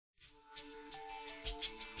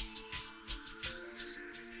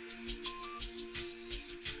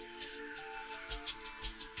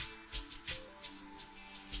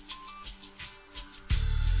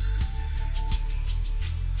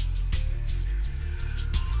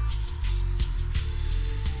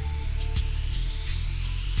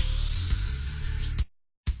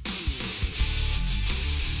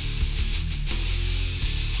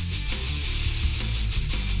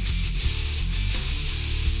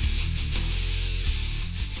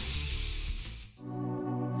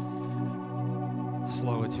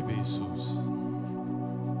Слава Тебе, Иисус.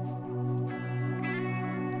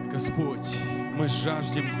 Господь, мы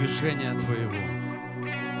жаждем движения Твоего.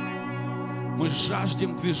 Мы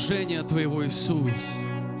жаждем движения Твоего, Иисус.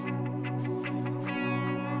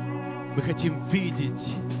 Мы хотим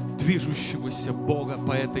видеть движущегося Бога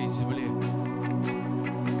по этой земле.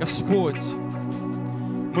 Господь,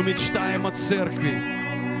 мы мечтаем о церкви,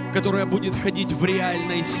 которая будет ходить в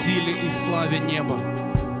реальной силе и славе неба.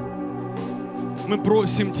 Мы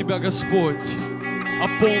просим Тебя, Господь, о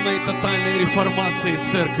полной и тотальной реформации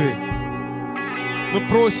церкви. Мы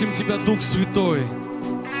просим Тебя, Дух Святой,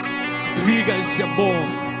 двигайся, Бог,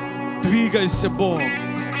 двигайся, Бог,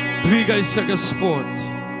 двигайся, Господь.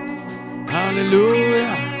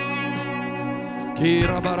 Аллилуйя.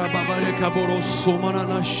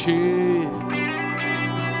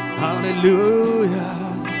 Аллилуйя.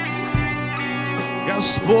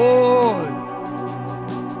 Господь,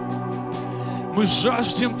 мы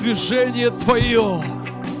жаждем движения Твое.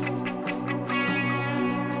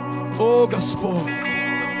 О, Господь,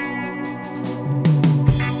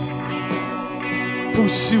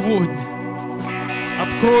 пусть сегодня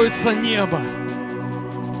откроется небо.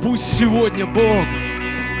 Пусть сегодня, Бог,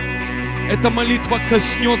 эта молитва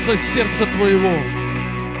коснется сердца Твоего.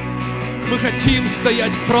 Мы хотим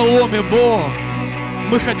стоять в проломе, Бог.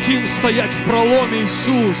 Мы хотим стоять в проломе,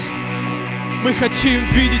 Иисус. Мы хотим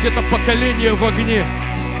видеть это поколение в огне.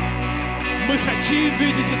 Мы хотим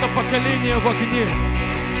видеть это поколение в огне.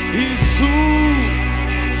 Иисус,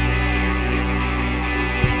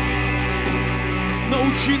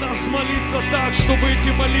 научи нас молиться так, чтобы эти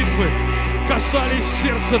молитвы касались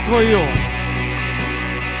сердца Твое.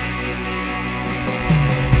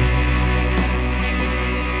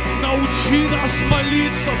 Научи нас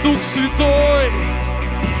молиться, Дух Святой.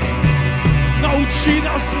 Научи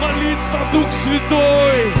нас молиться, Дух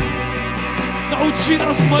Святой. Научи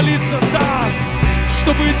нас молиться так,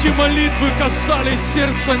 чтобы эти молитвы касались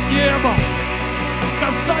сердца неба,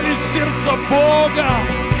 касались сердца Бога.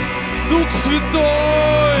 Дух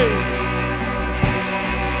Святой,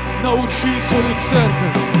 научи свою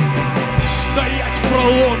церковь стоять в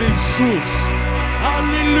проломе, Иисус.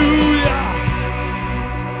 Аллилуйя!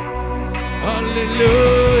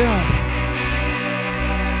 Аллилуйя!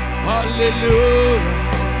 Аллилуйя!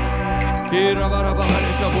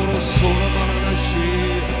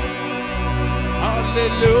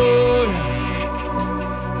 Аллилуйя!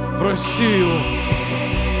 Проси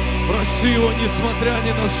Его, несмотря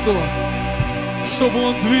ни на что, чтобы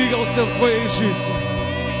Он двигался в твоей жизни.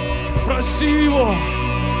 Проси Его,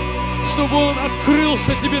 чтобы Он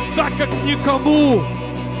открылся тебе так, как никому.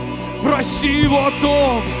 Проси Его о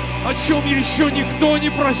том, о чем еще никто не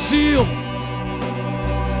просил.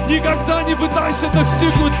 Никогда не пытайся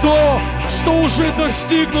достигнуть то, что уже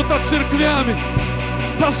достигнуто церквями,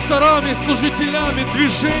 пасторами, служителями,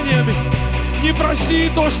 движениями. Не проси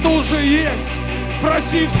то, что уже есть.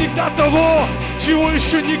 Проси всегда того, чего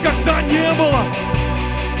еще никогда не было.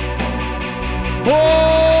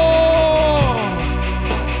 О,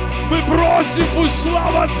 мы просим, пусть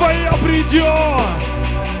слава Твоя придет,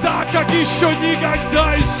 так, как еще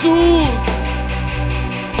никогда, Иисус.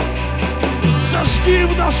 Зажги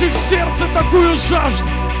в наших сердцах такую жажду,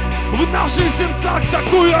 в наших сердцах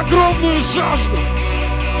такую огромную жажду,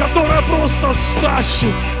 которая просто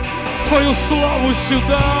стащит Твою славу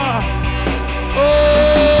сюда.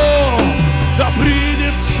 О, да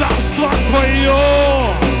придет царство Твое,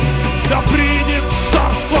 да придет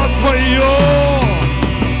царство Твое.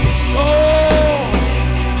 О,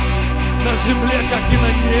 на земле, как и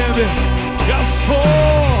на небе,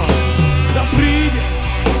 Господь, да придет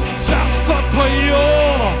царство Твое,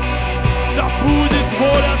 да будет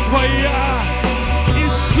воля Твоя,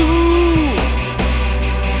 Иисус.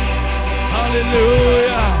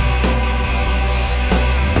 Аллилуйя,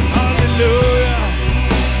 аллилуйя.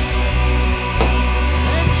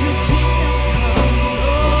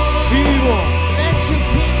 Сила.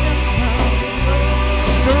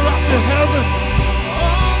 Stir up the heaven,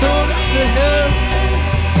 stir up the heaven.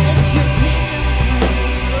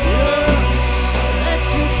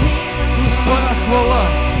 Твоя хвала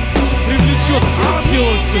привлечет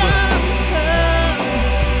ангелов сюда.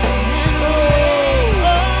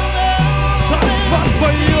 Царство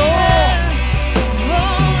Твое.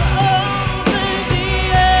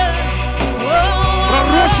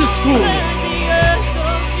 Пророчествуй.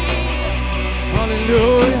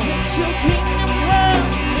 Аллилуйя.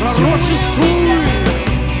 Пророчествуй.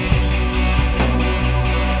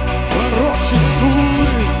 Пророчествуй.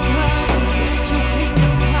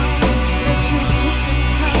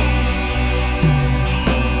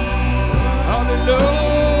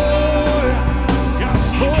 Аллилуйя!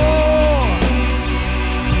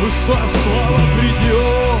 Пусть Твоя слава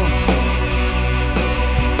придет.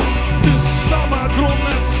 Ты самая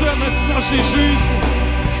огромная ценность нашей жизни.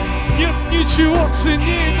 Нет ничего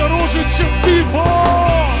ценнее и дороже, чем Ты, Бог.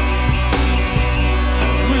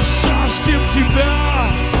 Мы жаждем Тебя.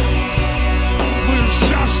 Мы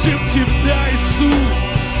жаждем Тебя, Иисус.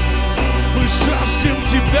 Мы жаждем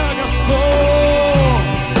Тебя, Господь.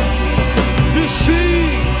 Дыши,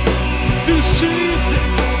 дыши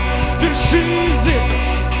здесь, дыши здесь,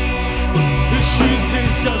 дыши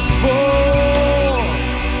здесь, Господь.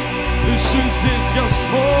 Дыши здесь,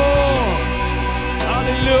 Господь.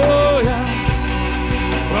 Аллилуйя.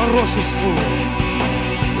 Пророчеству.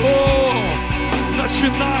 О,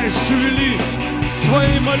 начинай шевелить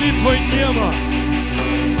своей молитвой небо.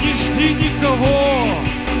 Не жди никого.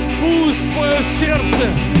 Пусть твое сердце,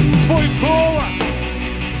 твой голод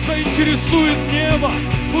заинтересует небо.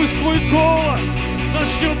 Пусть твой голод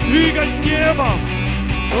начнет двигать небом.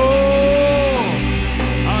 О,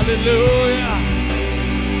 аллилуйя.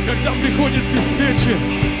 Когда приходит беспечие,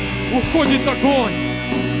 уходит огонь.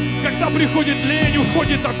 Когда приходит лень,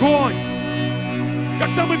 уходит огонь.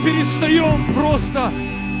 Когда мы перестаем просто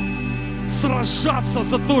сражаться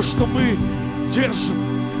за то, что мы держим,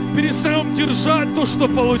 перестаем держать то, что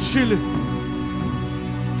получили,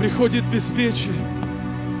 приходит беспечие.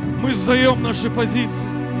 Мы сдаем наши позиции.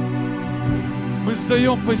 Мы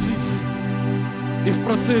сдаем позиции. И в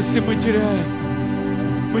процессе мы теряем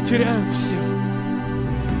все.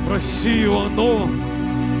 Проси Его о новом.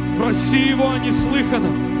 Проси Его о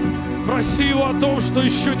неслыханном. Проси Его о том, что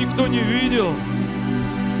еще никто не видел.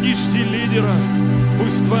 Не жди лидера.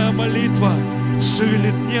 Пусть Твоя молитва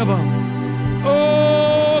шевелит небом.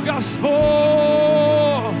 О, Господь!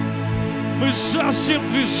 Мы жаждем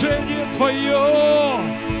движения Твое.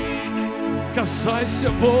 Касайся,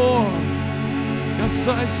 Бог.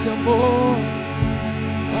 Касайся, Бог.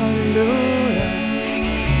 Аллилуйя.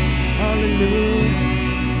 Аллилуйя.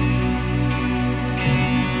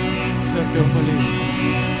 Церковь, молись.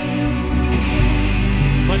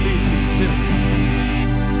 Молись из сердца.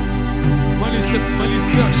 Молись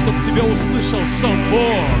так, чтобы тебя услышал сам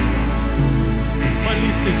Бог.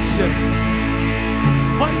 Молись из сердца.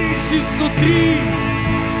 Молись изнутри.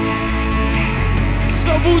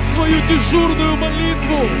 Забудь свою дежурную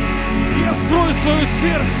молитву и открой свое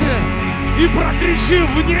сердце и прокричи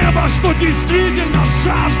в небо, что действительно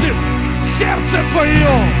жаждет сердце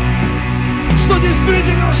твое, что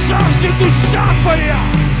действительно жаждет душа твоя.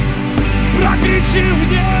 Прокричи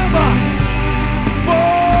в небо.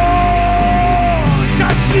 Бог,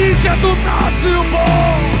 коснись эту нацию,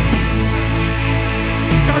 Бог.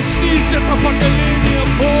 Коснись это поколение,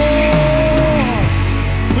 Бог.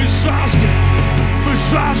 Мы жаждем, мы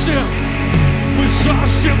жаждем, мы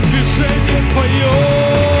жаждем движения Твое.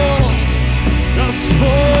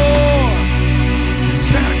 Господь,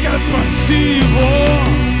 церковь, проси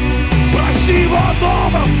Его о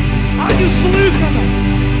новом, о неслыханном,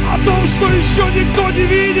 о том, что еще никто не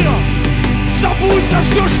видел. Забудь за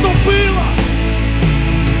все, что было.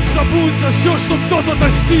 Забудь за все, что кто-то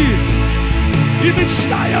достиг. И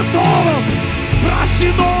мечтай о новом. Проси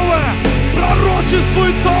новое.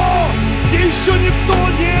 Пророчествуй то, где еще никто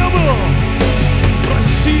не был.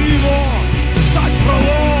 Проси Его стать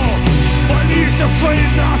пролом. Молись о своей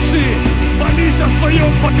нации. Молись о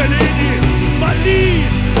своем поколении.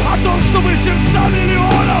 Молись о том, чтобы сердца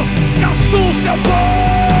миллионов коснулся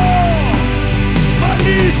Бог.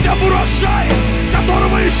 Молись об урожае,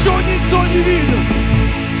 которого еще никто не видел.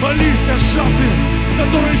 Молись о жатве,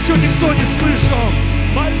 которую еще никто не слышал.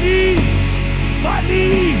 Молись,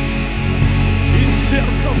 молись из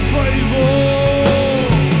сердца своего.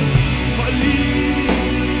 Молись,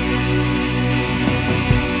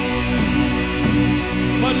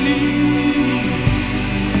 молись.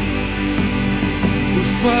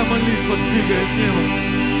 Пусть Твоя молитва двигает небо.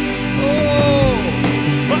 О,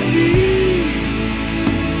 молись.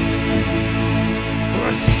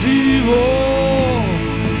 Проси Его.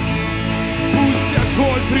 Пусть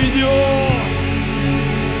огонь придет.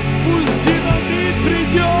 Пусть динамит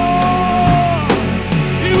придет.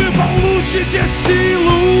 И вы получите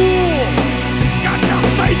силу, когда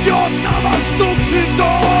сойдет на вас Дух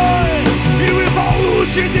Святой. И вы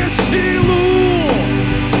получите силу,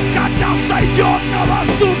 когда сойдет на вас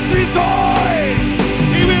Дух Святой.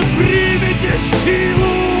 И вы примете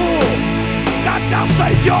силу, когда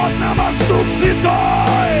сойдет на вас Дух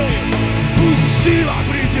Святой. Пусть сила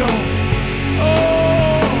придет.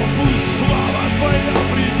 О, пусть слава Твоя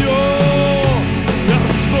придет,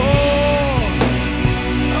 Господь.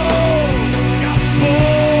 О, Господь.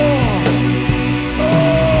 О,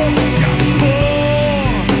 Господь.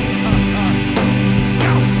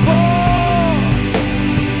 Господь.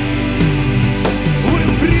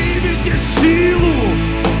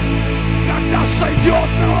 сойдет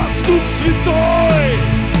на вас Дух Святой.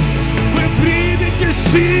 Вы примете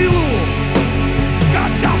силу,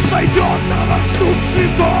 когда сойдет на вас Дух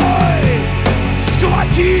Святой.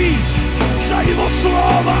 Схватись за Его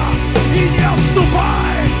Слово и не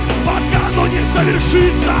отступай, пока оно не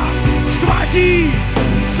завершится. Схватись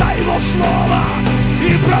за Его Слово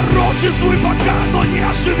и пророчествуй, пока оно не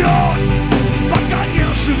оживет. Пока не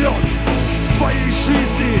оживет в твоей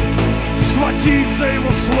жизни. Схватись за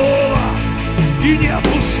Его Слово и не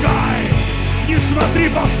опускай. Не смотри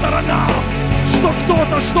по сторонам, что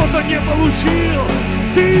кто-то что-то не получил.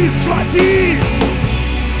 Ты схватись,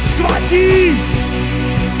 схватись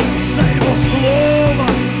за Его Слово.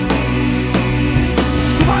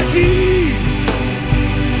 Схватись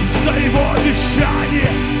за Его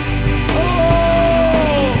обещание.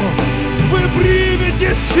 О, вы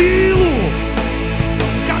примете силу,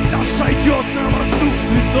 когда сойдет на вас Дух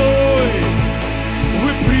Святой.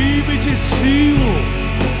 Вы примете силу,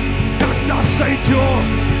 когда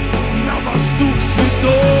сойдет на вас Дух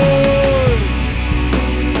Святой.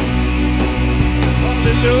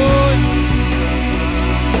 Аллилуйя.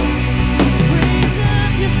 Raise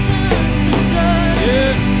up your sons and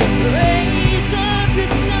daughters. Raise up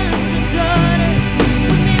your sons and daughters.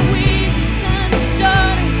 When may we be sons and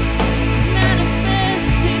daughters,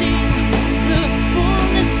 manifested in the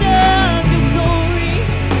fullness of your glory,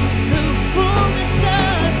 the fullness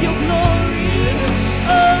of your glory.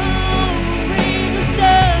 Oh, raise us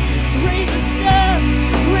up, raise us up,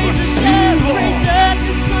 raise us up, raise up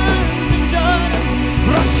your sons and daughters.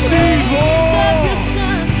 Raise up your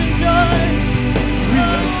sons and daughters.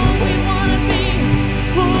 Oh, we want to be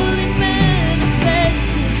fully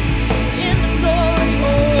manifested in the glory,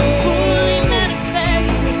 fully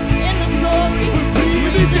manifested in the glory.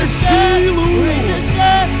 Raise us up, raise us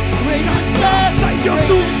up, raise us up, Сойдет raise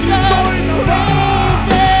Дух us Святой на up, вас.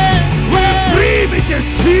 raise Вы us up. примете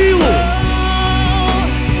силу.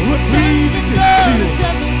 Вы примете силу.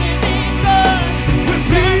 Вы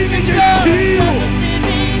примете силу.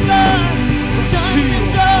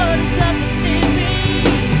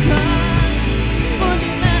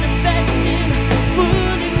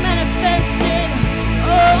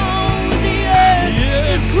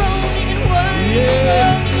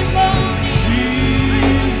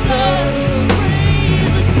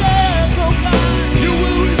 You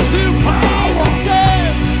will receive power.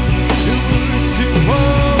 You will receive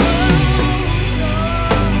power.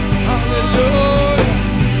 Hallelujah.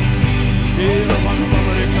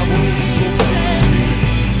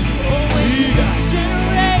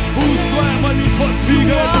 Пусть твоя молитва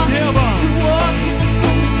двигает небо.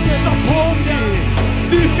 Запомни,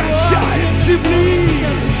 ты хозяин земли.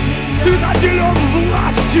 Ты наделен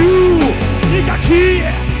властью.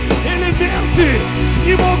 Никакие элементы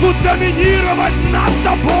не могут доминировать над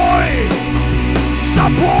тобой.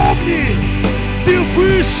 Запомни, ты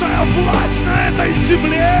высшая власть на этой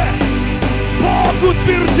земле. Бог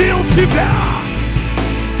утвердил тебя.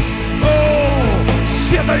 О,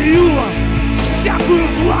 все даю вам всякую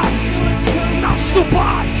власть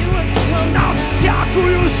наступать на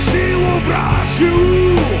всякую силу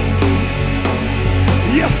вражью.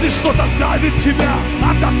 Если что-то давит тебя,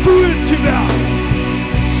 атакует тебя,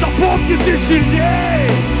 запомни, ты сильней.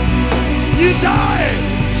 Не дай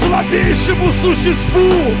слабейшему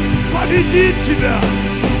существу победить тебя.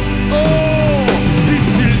 О, ты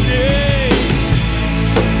сильней.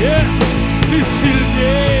 Yes, ты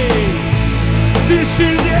сильней. Ты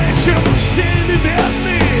сильнее, чем все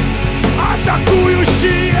элементы,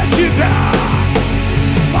 атакующие тебя.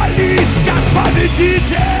 Молись, как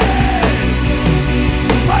победитель.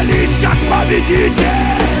 Молись, как победитель.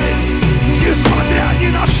 Несмотря ни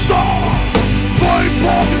на что, твой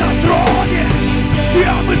Бог на троне. Ты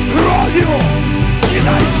омыт кровью. Не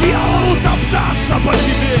дай дьяволу топтаться по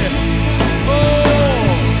тебе. О,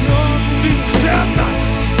 ты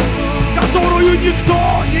ценность, которую никто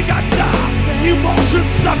никогда не может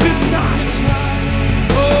запятнать.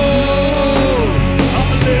 О,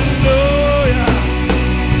 аллилуйя.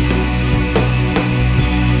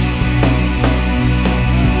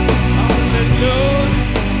 Аллилуйя.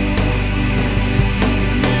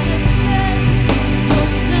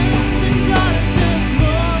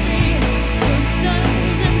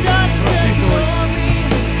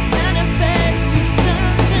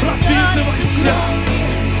 Пропитывайся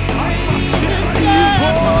атмосферой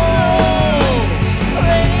его.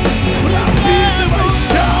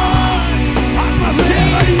 Пропитывайся.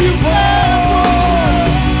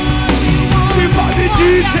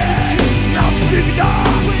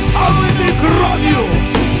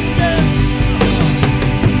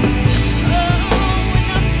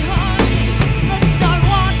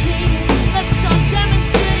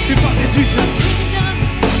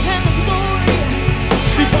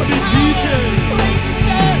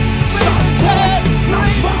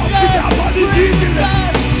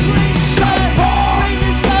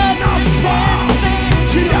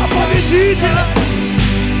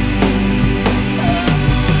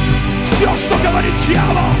 что говорит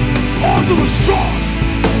дьявол, он лжет,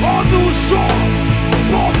 он лжет.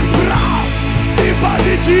 Бог прав, ты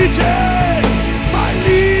победитель.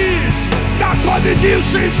 Молись, как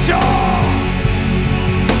победивший все.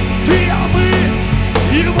 Ты омыт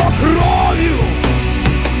Его кровью,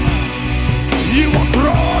 Его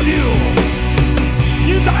кровью.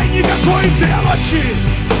 Не дай никакой мелочи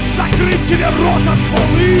закрыть тебе рот от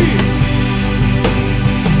хвалы.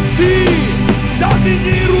 Ты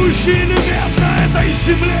доминирующий элемент на этой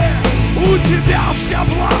земле. У тебя вся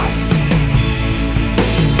власть.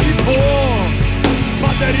 И Бог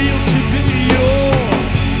подарил тебе ее.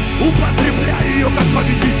 Употребляй ее как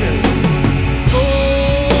победитель.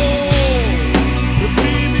 Вы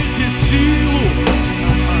примите силу.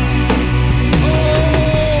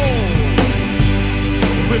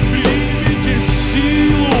 Вы примите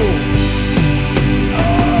силу.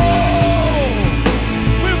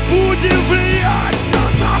 Мы будем влиять на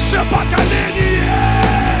наше поколение.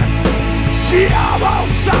 Дьявол,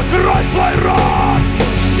 закрой свой рот.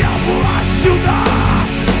 Вся власть у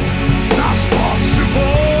нас. Наш Бог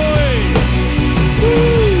живой.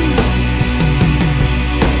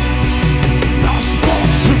 Наш Бог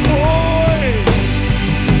живой.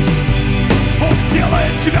 Бог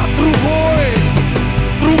делает тебя трубой.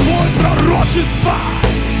 Трубой пророчества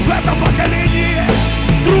в этом поколении.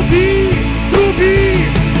 Труби, труби,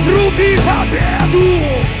 труби победу.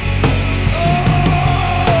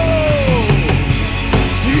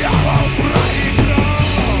 Дьявол проиграл.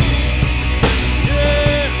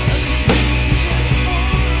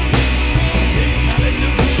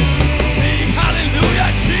 Аллилуйя,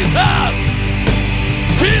 Jesus!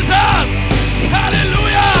 Jesus!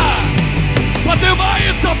 Аллилуйя!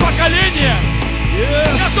 Поднимается поколение,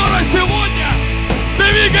 которое сегодня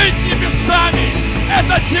двигает небесами.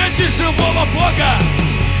 Это дети живого Бога.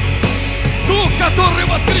 Дух, который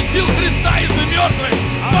воскресил Христа из мертвых,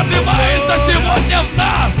 поднимается сегодня в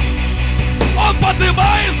нас. Он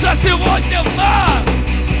поднимается сегодня в нас.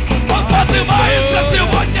 Он поднимается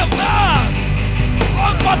сегодня в нас.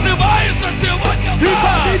 Он поднимается сегодня в нас. Ты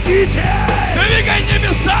победитель! Двигай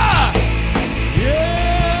небеса!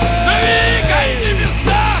 Двигай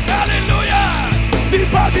небеса! Аллилуйя! Ты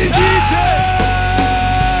победитель!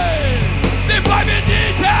 Ты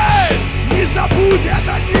победитель! Не забудь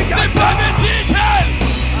это никогда! Ты победитель!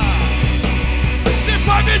 Ты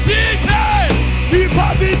победитель! Ты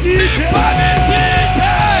победитель! Ты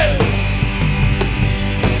победитель!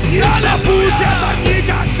 Не забудь это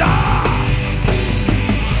никогда!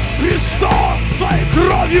 Христос своей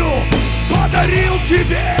кровью подарил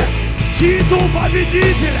тебе титул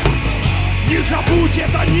победителя! Не забудь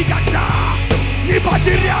это никогда! Не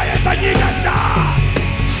потеряй это никогда!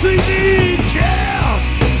 Цени тем,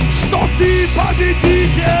 что ты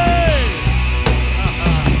победитель!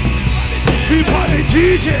 Ты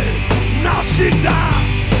победитель навсегда!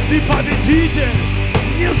 Ты победитель!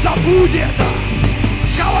 Не забудь это!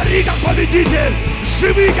 Говори как победитель!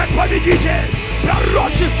 Живи как победитель!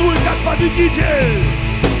 Пророчествуй как победитель!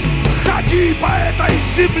 Ходи по этой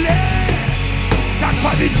земле! Как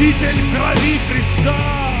победитель в крови Христа!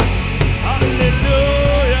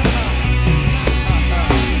 Аллилуйя!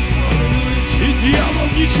 И дьявол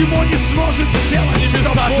ничего не сможет сделать.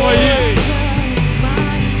 Небеса твои!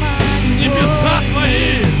 Небеса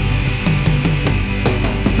твои!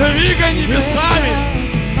 Двигай небесами!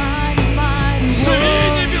 Живи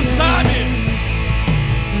небесами!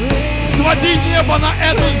 Своди небо на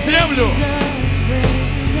эту землю!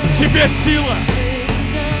 Тебе сила!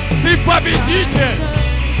 Ты победитель!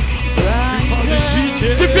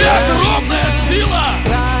 Тебе огромная сила!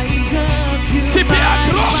 Тебе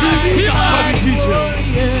огромная сила!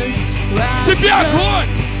 Тебе огонь!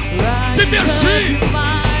 Тебе жизнь!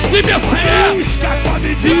 Тебе свет!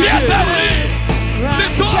 Тебе дары! Ты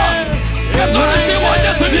тот, который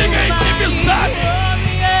сегодня двигает небесами!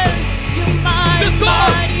 Ты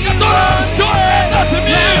тот, который ждет этот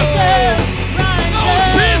мир!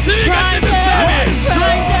 Научись двигать небесами!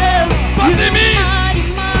 Поднимись!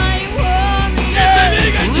 И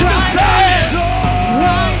двигай небесами!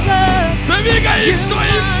 Двигай их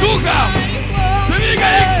своим духом!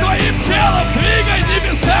 Двигай их своим телом! Двигай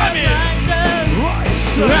небесами!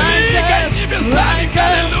 Двигай небесами!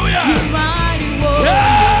 Аллилуйя!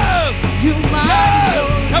 Yes! Yes!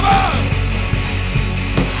 Come on!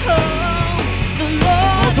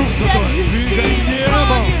 Дух Святой, двигай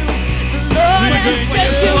небо! Двигай в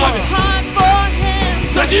своей славе!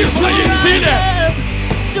 Садись в своей силе!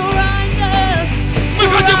 Мы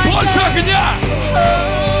хотим больше огня!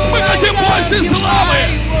 Мы хотим больше славы!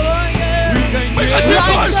 Мы хотим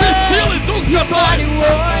больше силы, Дух Святой!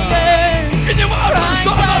 И не важно,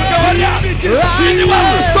 что о нас говорят! И не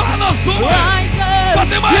важно, что о нас думает.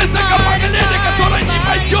 Поднимается поколение, которое не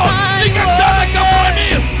пойдет никогда на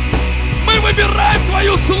компромисс. Мы выбираем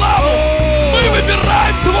Твою славу. Мы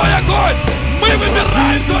выбираем Твой огонь. Мы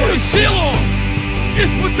выбираем Твою силу.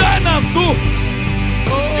 Испытай нас, Дух.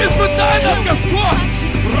 Испытай нас, Господь.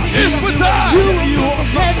 Испытай.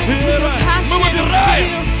 Мы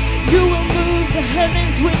выбираем. You will move the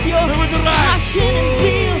heavens with your passion and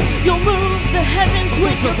zeal. You'll move the heavens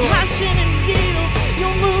with your passion and zeal.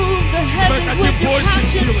 You'll move the heavens with your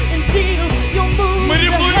passion and zeal. You'll move the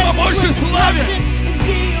heavens with your passion and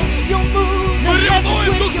zeal. You'll move the heavens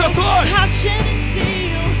with your passion and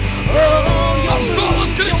zeal. Oh, you'll move,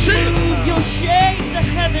 you'll shake the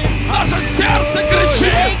heavens. Наше сердце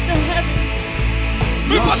кричит. Shake the heavens.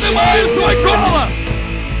 Мы поднимаем свой голос.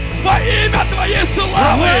 Во имя Твоей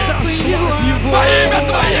славы, во имя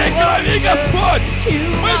Твоей крови, Господь,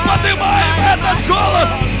 мы поднимаем этот голос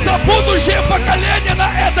за будущее поколение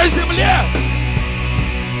на этой земле.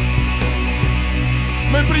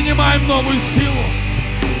 Мы принимаем новую силу,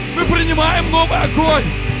 мы принимаем новый огонь.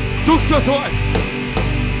 Дух Святой,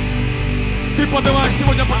 Ты поднимаешь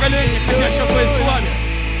сегодня поколение, ходящее в Твоей славе,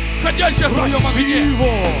 ходящее в Твоем огне.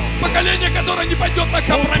 Поколение, которое не пойдет на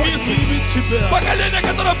компромиссы. Поколение,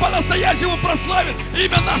 которое по-настоящему прославит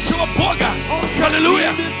имя нашего Бога.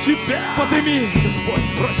 Аллилуйя. Подними, Господь.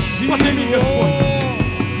 Подними, Господь.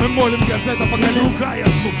 Мы молим Тебя за это поколение.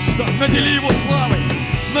 Надели его славой.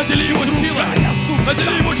 Надели его силой.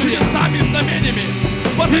 Надели его чудесами и знамениями.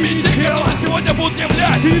 Подними тех, которые сегодня будут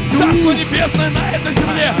являть Царство Небесное на этой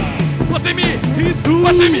земле. Подними.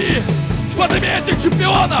 Подними. Подними этих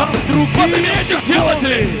чемпионов, подними этих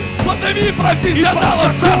делателей, подними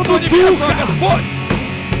профессионалов Царства Небесного, Господь.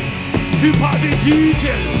 Ты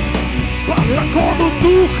победитель, по закону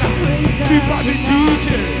Духа, Ты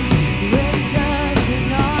победитель.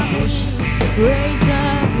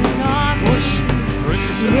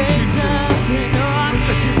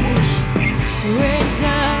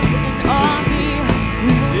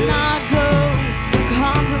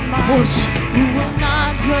 We will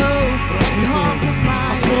not go and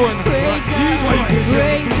compromise. Raise up, raise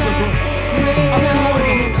up, raise up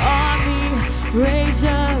an army. Raise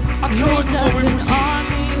up an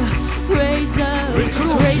army. Raise up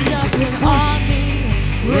an army.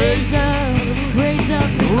 Raise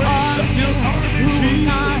up an army. We will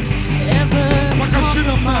not ever Покажи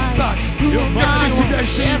нам нас так, как мы себя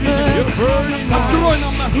еще не видели. Открой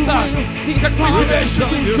нам нас так, как мы себя еще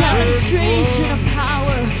не видели.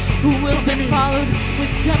 Who will be followed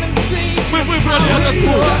with demonstration. Мы выбрали этот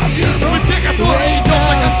путь. Мы те, которые идем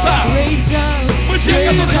до конца. Мы те,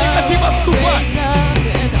 которые не хотим отступать.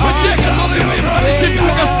 Мы те, которые выбрали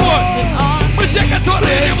Тебя, Господь. Мы те,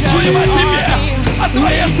 которые ревнуем о Тебе, о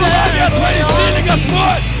Твоей славе, о Твоей силе,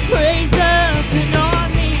 Господь. Raise up an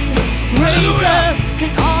army. Raise up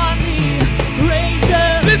an army. Raise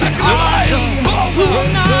up Ты накрываешь стол. Ты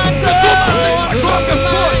думаешь о таком,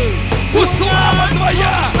 Господь. Пусть слава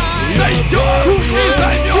Твоя зайдет и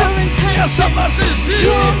займет место в нашей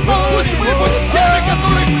жизни. Пусть мы будем теми,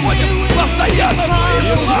 которые ходим постоянно в Твоей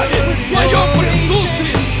славе, в Твоем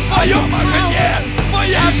присутствии, в Твоем огне, в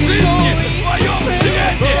Твоей жизни, в Твоем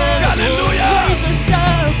свете. Аллилуйя!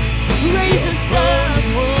 Raise us up,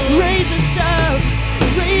 raise us up,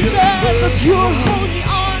 raise up a pure holy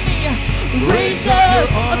army. Raise up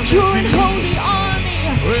a pure and holy army.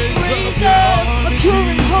 Raise up a pure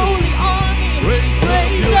and holy army.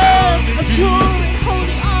 Raise up a pure and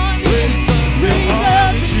holy army. Raise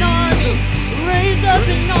up an army. Raise up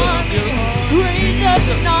an army. Raise up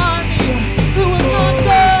an army who will not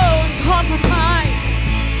go and compromise.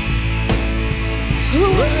 Who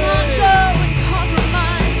will not go and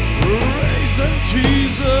compromise. Raise up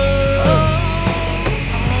Jesus.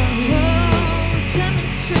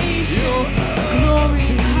 Demonstration, glory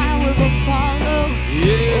and power will follow.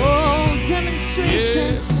 Oh, demonstration,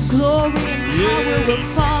 glory and power will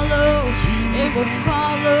follow. It will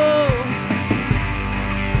follow.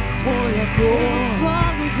 It will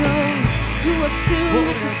follow those who are filled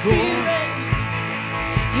with the Spirit.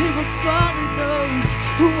 It will follow those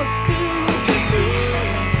who are filled with the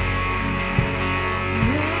Spirit.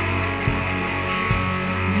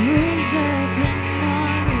 Raise up an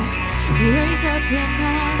army. Raise up an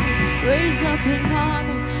army. Raise up an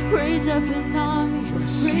army. Raise up an army.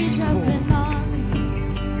 Raise up an army.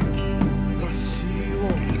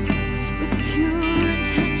 With pure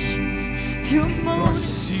intentions, pure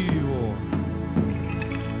motives.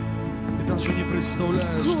 Ты даже не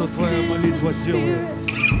представляешь, что Твоя молитва делает.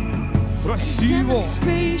 Проси Его.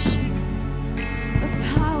 Of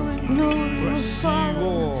power and glory will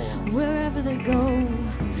follow wherever they go.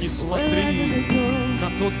 Не смотри на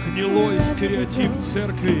тот гнилой стереотип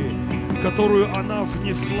церкви, которую она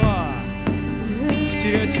внесла.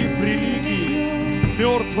 Стереотип религии,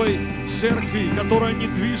 мертвой церкви, которая не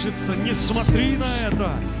движется. Не смотри на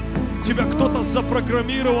это. Тебя кто-то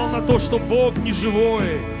запрограммировал на то, что Бог не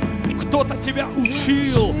живой. Кто-то тебя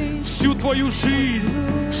учил всю твою жизнь,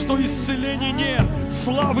 что исцеления нет,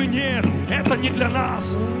 славы нет. Это не для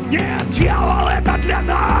нас. Нет, дьявол, это для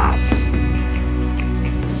нас.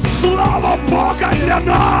 Слава Бога для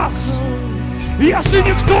нас. Если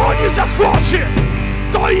никто не захочет,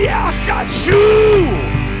 то я хочу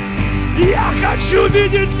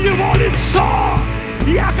видеть Его лицо.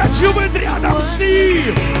 Я хочу быть рядом с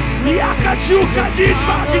Ним. Я хочу ходить в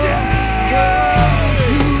огне.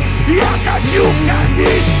 Я хочу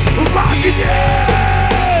ходить в огне.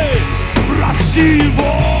 Проси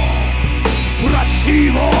Его.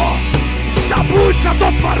 Забудь за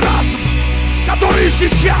тот маразм, который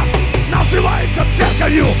сейчас называется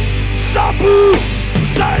церковью. Забудь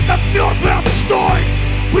за этот мертвый отстой.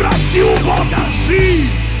 Проси у Бога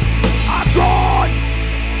жизнь, огонь,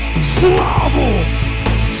 славу,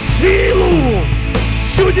 силу,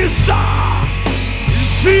 чудеса,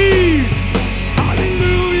 жизнь.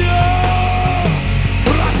 Аллилуйя!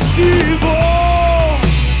 Проси Его,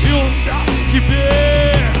 и Он даст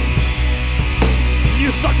тебе. Не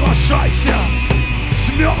соглашайся с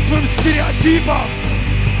мертвым стереотипом.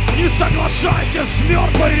 Не соглашайся с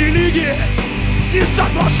мертвой религией. Не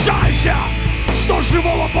соглашайся, что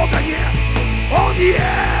живого Бога нет. Он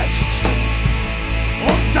есть.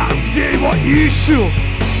 Он там, где Его ищут.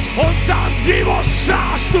 Он там, где Его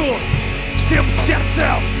жаждут. Всем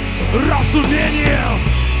сердцем, разумением,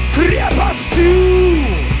 крепостью.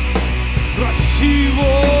 Проси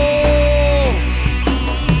Его.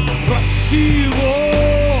 Проси Его.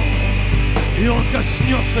 И Он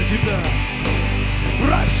коснется тебя.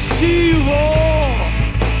 Проси Его.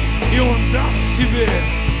 И Он даст тебе.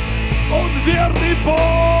 Он верный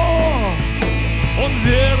Бог. Он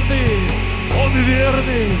верный. Он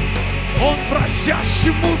верный. Он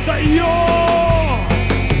просящему дает.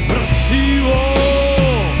 Проси Его.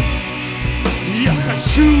 Я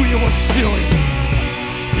хочу Его силой.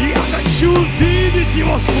 Я хочу видеть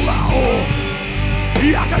Его славу.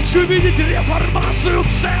 Я хочу видеть реформацию в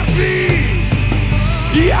церкви.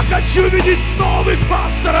 Я хочу видеть новых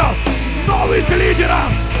пасторов, новых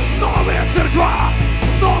лидеров, новые церква,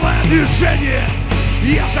 новое движение.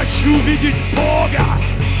 Я хочу видеть Бога.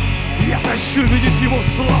 Я хочу видеть Его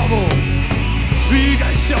славу.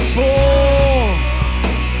 Двигайся, Бог.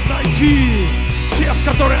 Найди тех,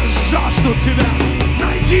 которые жаждут Тебя.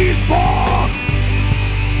 Найди их, Бог.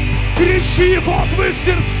 Кричи, Бог, в их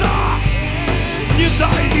сердцах. Не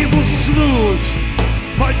дай им уснуть.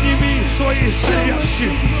 Подними своих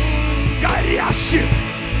горящих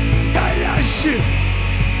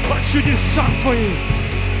по чудесам Твоим,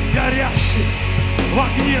 горящих в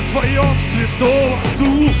огне Твоем Святого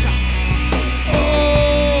Духа.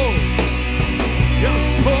 О,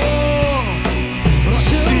 Господь,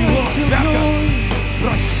 проси Его, всякое,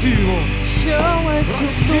 проси Его,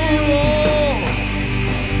 проси Его,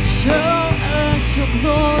 show us your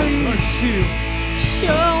glory, проси Его.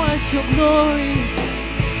 show us your glory,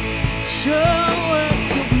 show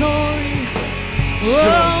us your glory.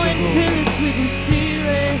 Oh, and fill us with your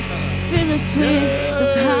spirit, fill us with the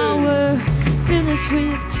power, fill us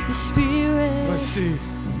with your spirit. Проси,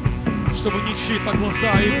 чтобы не чьи-то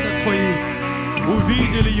глаза, а именно Твои,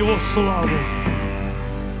 увидели Его славу,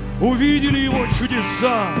 увидели Его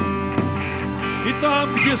чудеса. И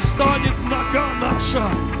там, где станет нога наша,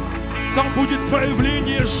 там будет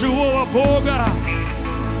проявление живого Бога.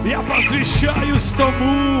 Я посвящаюсь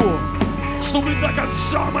тому, что мы до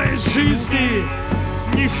конца моей жизни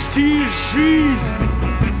нести жизнь,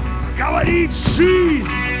 говорить жизнь,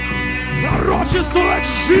 пророчествовать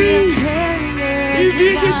жизнь и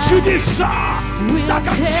видеть чудеса до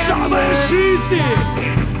конца моей жизни.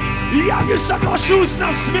 Я не соглашусь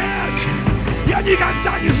на смерть. Я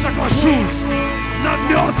никогда не соглашусь на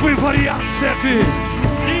мертвый вариант церкви.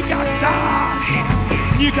 Никогда,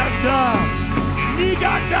 никогда,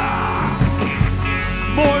 никогда.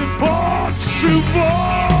 Мой Бог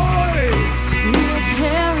живой.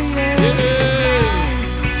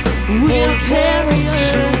 We're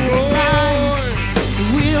carriers of life.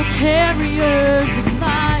 We're carriers of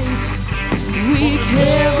life. We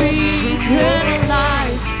carry eternal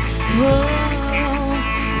life. Oh,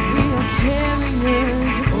 we are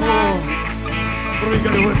carriers of life.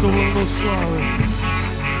 Прыгай в эту волну славы.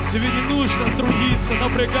 Тебе не нужно трудиться,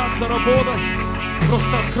 напрягаться, работать.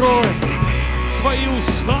 Просто открой свои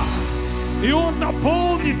уста, и Он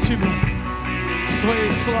наполнит тебя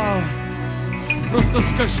своей славы. Просто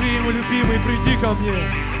скажи ему: любимый, приди ко мне,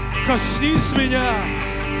 коснись меня,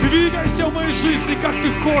 двигайся в моей жизни, как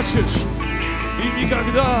ты хочешь. И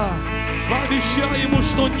никогда, пообещай ему,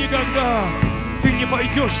 что никогда ты не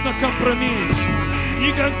пойдешь на компромисс,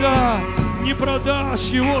 никогда не продашь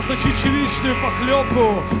его за чечевичную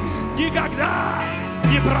похлебку, никогда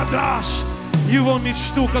не продашь его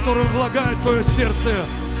мечту, которую влагает в твое сердце,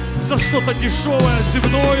 за что-то дешевое,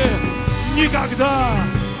 земное. Никогда,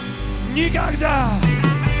 никогда.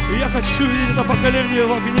 Я хочу видеть это поколение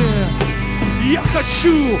в огне. Я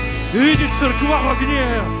хочу видеть церква в огне.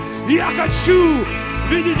 Я хочу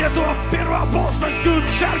видеть эту первоапостольскую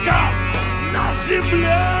церковь на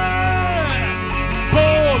земле.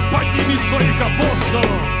 Вот, подними своих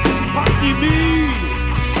апостолов, подними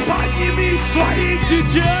своих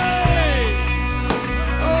детей.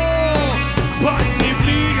 О,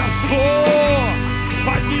 подними, Господь,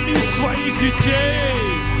 подними своих детей.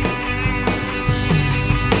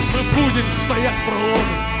 Мы будем стоять в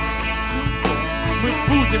проломе. Мы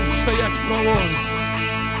будем стоять в проломе,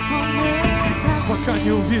 пока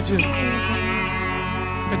не увидим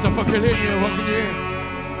это поколение в огне.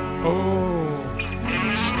 О,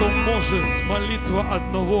 что может молитва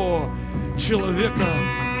одного человека,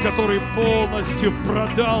 который полностью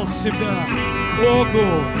продал себя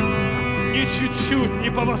Богу, не чуть-чуть, не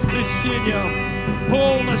по воскресеньям,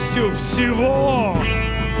 полностью всего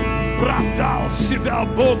продал себя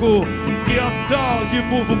Богу и отдал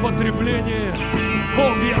Ему в употребление.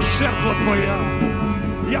 Бог, я жертва Твоя.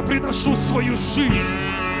 Я приношу свою жизнь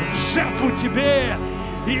в жертву Тебе.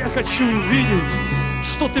 И я хочу увидеть,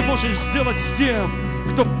 что Ты можешь сделать с тем,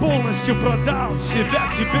 кто полностью продал себя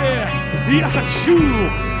Тебе. И я хочу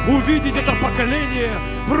увидеть это поколение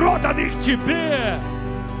проданных Тебе.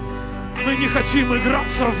 Мы не хотим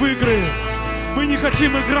играться в игры. Мы не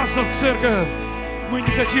хотим играться в церковь. Мы не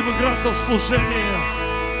хотим играться в служение.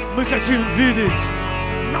 Мы хотим видеть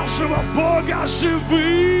нашего Бога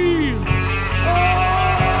живым.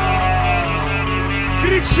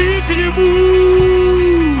 Кричи к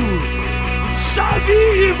Нему, зови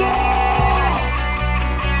Его,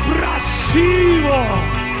 проси Его,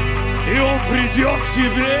 и Он придет к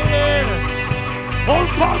тебе. Он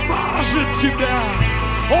поможет тебя,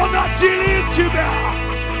 Он отделит тебя.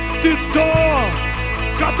 Ты тот,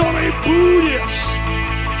 который будешь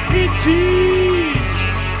идти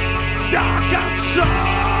до конца.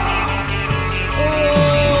 О,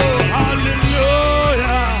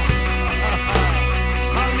 аллилуйя,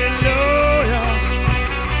 аллилуйя,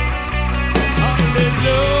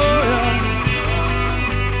 аллилуйя.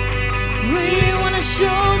 We want to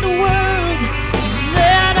show the world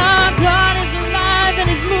that our God is alive and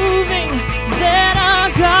He's moving. That our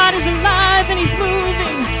God is alive and He's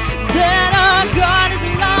moving. That our God is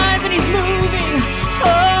alive and He's moving.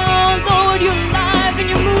 Oh Lord, You're alive and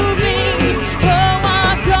You're moving. Oh,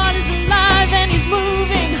 our God is alive and He's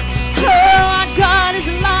moving. Oh, our God is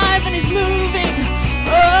alive and He's moving.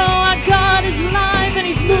 Oh, our God is alive and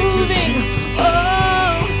He's moving.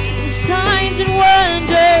 Oh, signs and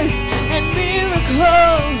wonders and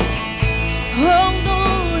miracles. Oh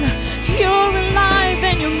Lord, You're alive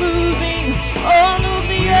and You're moving all over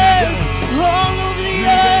the earth, all over the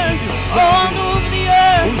earth, all over the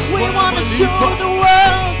earth. We want to show the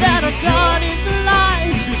world that our God is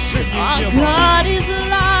alive. Our God is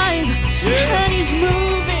alive and He's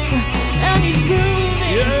moving, and He's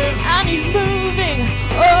moving, and He's moving.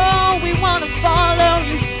 Oh, we want to follow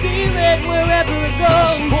Your Spirit wherever it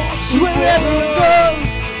goes, wherever it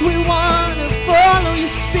goes. We want to follow Your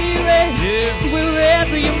Spirit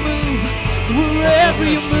wherever You move, wherever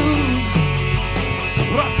You move.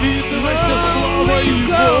 Пропитывайся славой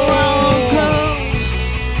Его.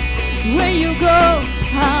 Where you go,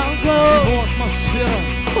 I'll go. Его атмосфера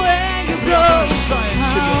Where you go, преображает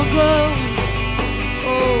I'll тебя. go. О,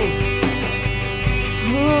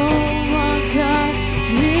 Oh, our God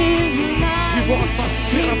is alive. Его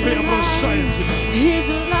атмосфера He's преображает alive. тебя. He's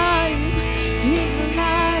alive. He's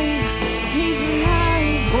alive. He's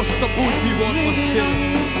alive. Просто будь в Его He's living атмосфере. on the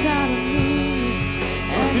inside of me.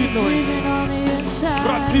 And He's living on the inside.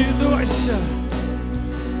 Пропитывайся.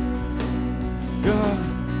 God,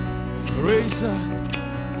 raise up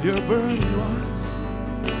your burning ones.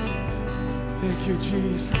 Thank you,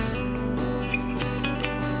 Jesus.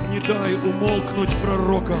 Не дай умолкнуть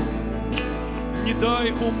пророкам. Не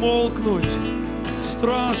дай умолкнуть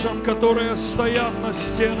стражам, которые стоят на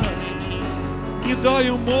стенах. Не дай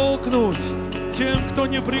умолкнуть тем, кто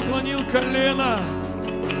не преклонил колено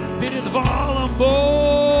перед Ваалом.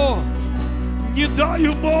 Бог, не дай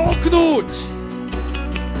умолкнуть.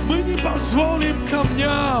 Мы не позволим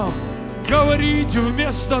камням говорить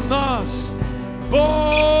вместо нас.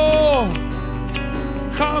 Бог,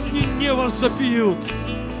 камни не возопьют,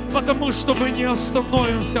 потому что мы не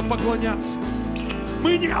остановимся поклоняться.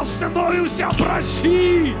 Мы не остановимся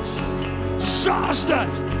просить,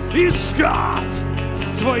 жаждать, искать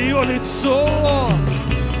Твое лицо.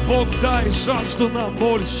 Бог, дай жажду нам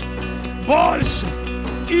больше, больше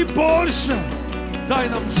и больше. Дай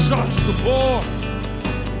нам жажду, Бог,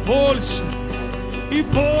 больше и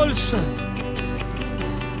больше.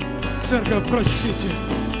 Церковь, просите,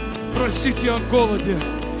 просите о голоде,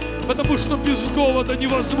 потому что без голода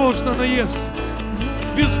невозможно наесться.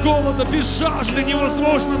 Без голода, без жажды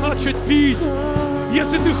невозможно начать пить.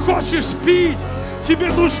 Если ты хочешь пить, тебе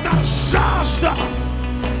нужна жажда.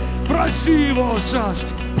 Проси Его о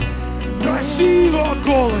жажде, проси Его о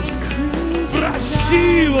голоде,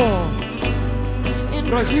 проси Его,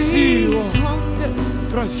 проси Его,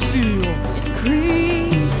 проси Его.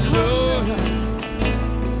 Increase hunger.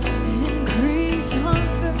 Increase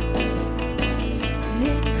hunger.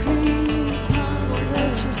 Increase hunger.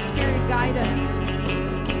 Let your Spirit guide us.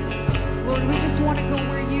 Lord, we just want to go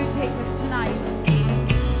where you take us tonight.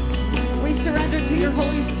 We surrender to your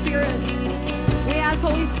Holy Spirit. We ask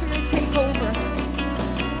Holy Spirit, take over.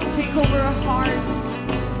 Take over our hearts.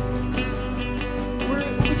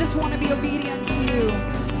 We just want to be obedient to you.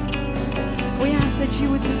 We ask that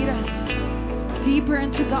you would lead us deeper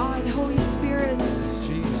into God, Holy Spirit.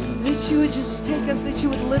 That you would just take us, that you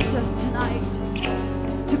would lift us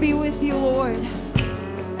tonight. To be with you, Lord.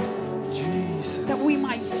 That we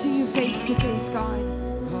might see you face to face, God.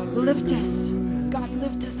 Lift us. God,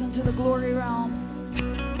 lift us into the glory realm.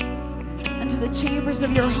 Into the chambers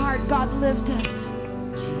of your heart. God, lift us.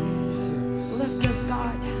 Lift us,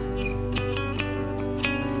 God.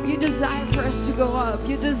 You desire for us to go up.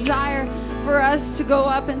 You desire for us to go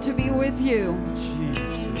up and to be with you.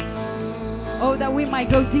 Oh, that we might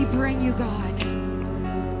go deeper in you, God.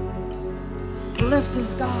 Lift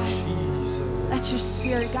us, God. Let your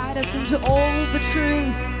Spirit guide us into all the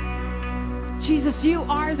truth. Jesus, you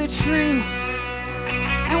are the truth.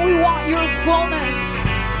 And we want your fullness.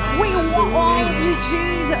 We want all of you,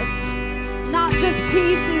 Jesus. Not just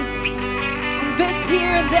pieces and bits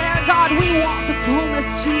here and there. God, we want the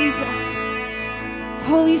fullness, Jesus.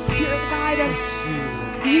 Holy Spirit, guide us.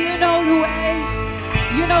 You know the way.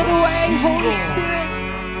 You know the way, Holy Spirit.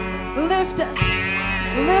 Lift us.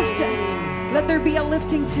 Lift us. Let there be a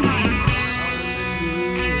lifting tonight.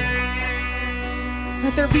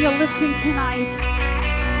 Let there be a lifting tonight.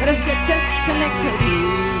 Let us get disconnected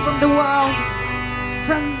from the world,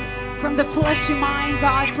 from the fleshy mind,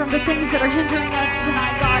 God, from the things that are hindering us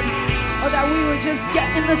tonight, God. Oh, that we would just get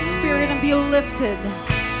in the Spirit and be lifted.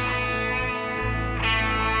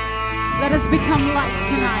 Let us become light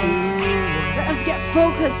tonight. Let us get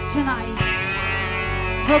focused tonight.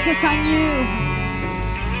 Focus on you.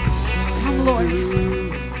 Come, Lord.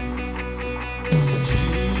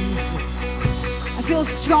 I feel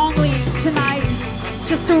strongly tonight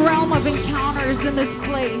just a realm of encounters in this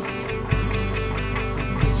place.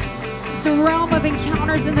 Just a realm of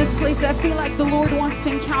encounters in this place that I feel like the Lord wants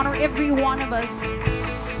to encounter every one of us.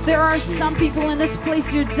 There are some people in this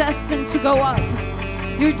place, you're destined to go up.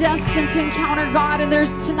 You're destined to encounter God, and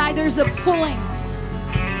there's a pulling.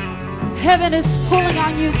 Heaven is pulling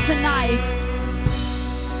on you tonight.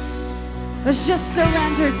 Let's just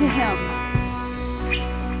surrender to Him.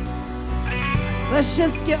 Let's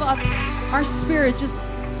just give up our spirit. Just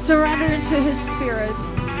surrender into His Spirit.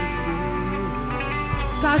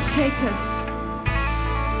 God, take us.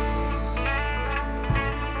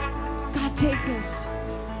 God, take us.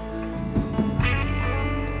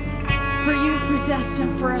 For you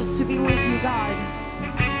predestined for us to be with you, God.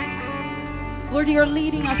 Lord, you're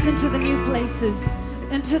leading us into the new places,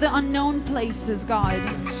 into the unknown places, God.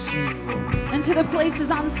 Into the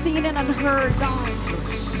places unseen and unheard, God.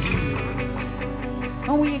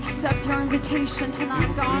 And we accept our invitation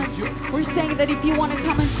tonight, God. We're saying that if you want to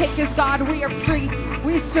come and take us, God, we are free.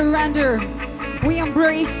 We surrender. We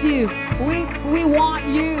embrace you. We want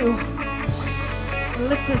you.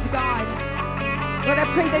 Lift us, God. Lord, I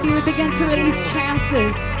pray that you would begin to release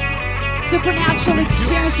trances. Supernatural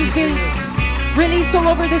experiences be released all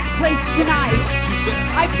over this place tonight.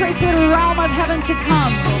 I pray for the realm of heaven to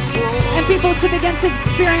come and people to begin to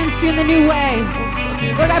experience you in the new way.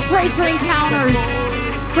 Lord, I pray for encounters,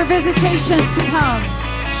 for visitations to come.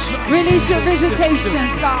 Release your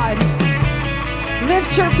visitations, God.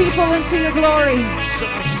 Lift your people into your glory.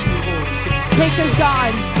 Take us,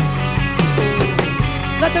 God.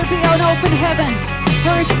 Let there be an open heaven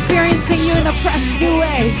for experiencing you in a fresh new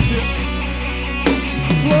way.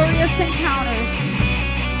 Glorious encounters.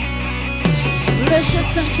 lift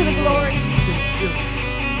us into the glory. всем сердцем,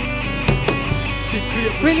 всей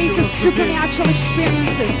крепостью Release the разумения. supernatural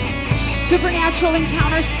experiences, supernatural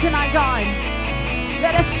encounters tonight, God.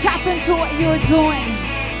 Let us tap into what you are doing.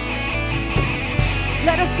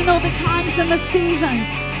 Let us know the times and the seasons.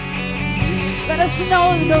 Let us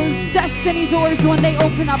know those destiny doors when they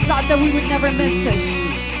open up, God, that we would never miss it.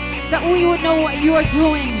 That we would know what you are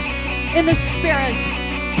doing in the Spirit.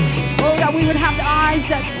 Oh, that we would have the eyes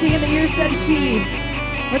that see and the ears that hear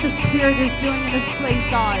what the Spirit is doing in this place,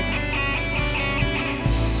 God.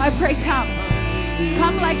 I pray, come.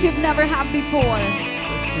 Come like you've never had before.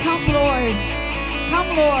 Come, Lord. Come,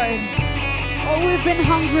 Lord. Oh, we've been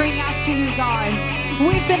hungering after you, God.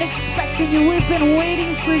 We've been expecting you. We've been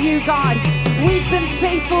waiting for you, God. We've been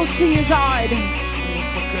faithful to you, God.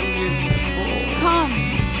 Come.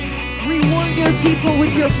 Reward your people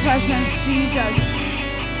with your presence, Jesus.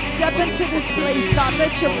 Step into this place, God.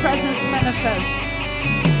 Let your presence manifest.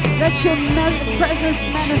 Let your presence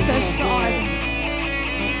manifest, God.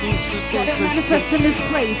 Let it manifest in this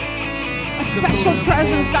place. A special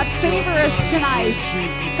presence. God, favor us tonight.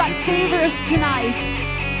 God, favor us tonight.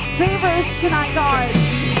 Favor us tonight, God.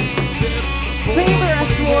 Favor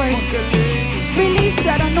us, Lord. Release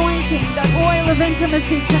that anointing, that oil of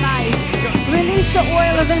intimacy tonight. Release the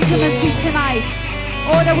oil of intimacy tonight.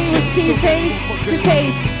 Oh, that we will see face to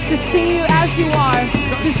face, to see you as you are,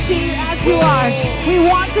 to see you as you are. We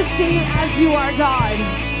want to see you as you are, God.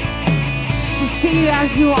 To see you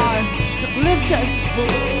as you are. Lift us.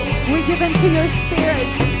 We give into your Spirit.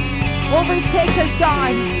 Overtake us,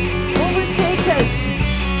 God. Overtake us.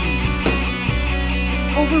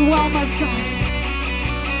 Overwhelm us, God.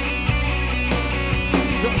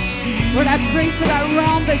 Lord, I pray for that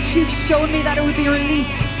realm that you've showed me, that it would be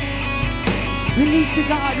released. Release it,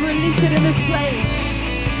 God. Release it in this place.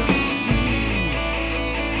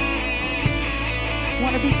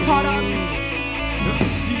 Want to be caught up.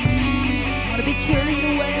 Want to be carried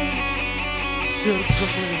away.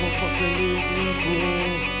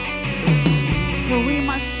 For we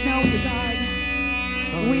must know you, God.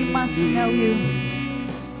 We must know you.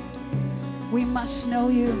 We must know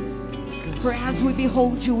you. For as we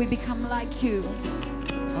behold you, we become like you.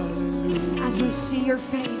 As we see your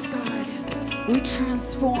face, God, we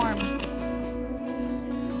transform.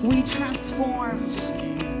 We transform.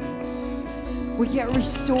 We get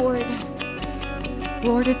restored.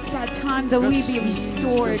 Lord, it's that time that we be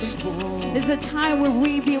restored. It's a time where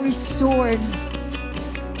we be restored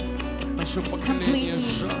completely.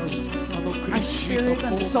 Our spirit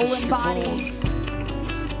and soul and body.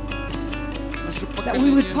 That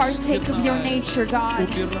we would partake of your nature, God.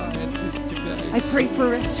 I pray for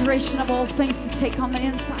restoration of all things to take on the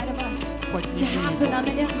inside of us, to happen on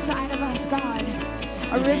the inside of us, God.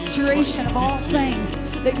 A restoration of all things,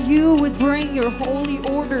 that you would bring your holy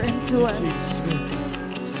order into us.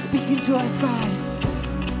 Speaking to us, God.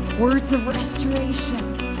 Words of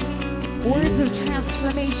restorations, words of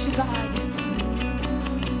transformation, God.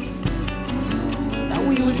 That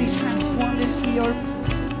we would be transformed into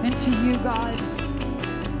you, God.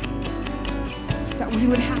 That we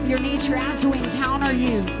would have your nature as we encounter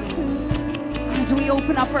you. As we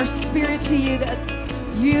open up our spirit to you, that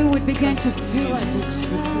you would begin to fill us.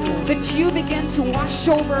 That you begin to wash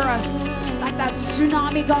over us like that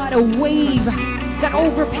tsunami, God, a wave that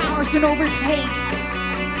overpowers and overtakes.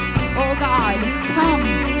 Oh God, come.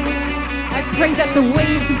 I pray that the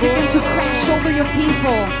waves would begin to crash over your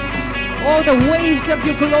people. Oh, the waves of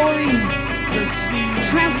your glory.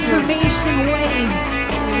 Transformation waves,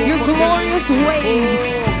 your glorious waves,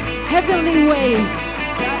 heavenly waves,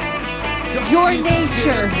 your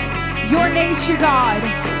nature, God,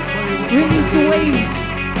 release waves.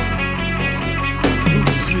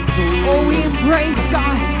 Oh, we embrace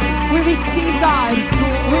God, we receive God,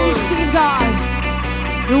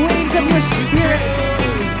 the waves of your Spirit,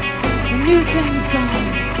 the new things, God.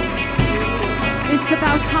 It's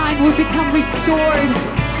about time we become restored.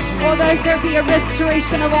 Oh, that there be a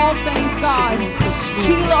restoration of all things, God.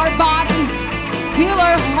 Heal our bodies. Heal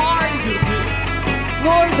our hearts.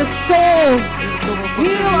 Lord, the soul.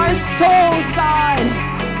 Heal our souls, God.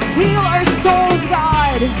 Heal our souls,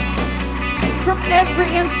 God. From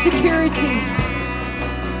every insecurity.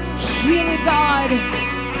 Heal it, God.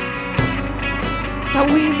 That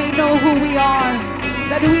we may know who we are.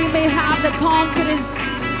 That we may have the confidence,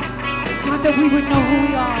 God, that we would know who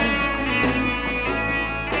we are.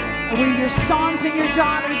 We're your sons and your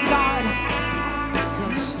daughters, God.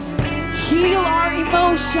 Heal our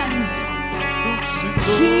emotions.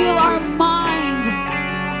 Heal our mind,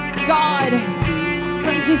 God,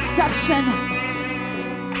 from deception,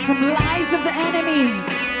 from lies of the enemy,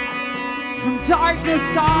 From darkness,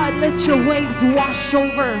 God, let your waves wash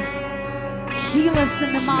over. Heal us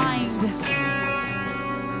in the mind.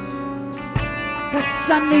 That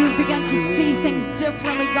suddenly we begin to see things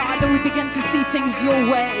differently, God. That we begin to see things your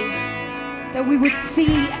way. That we would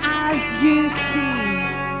see as you see.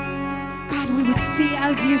 God, we would see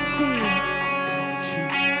as you see.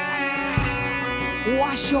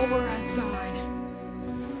 Wash over us, God.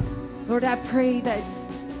 Lord, I pray that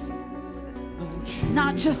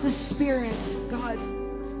not just the spirit, God,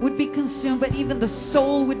 would be consumed, but even the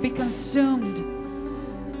soul would be consumed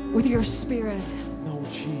with your spirit.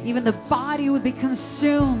 Even the body would be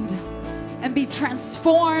consumed and be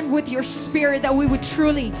transformed with your spirit, that we would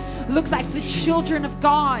truly look like the children of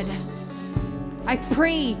God. I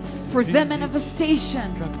pray for the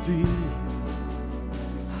manifestation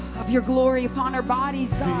of your glory upon our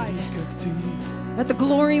bodies, God. Let the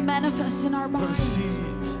glory manifest in our bodies.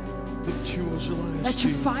 Let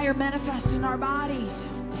your fire manifest in our bodies.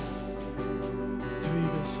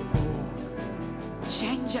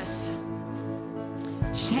 Change us.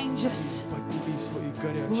 Change us.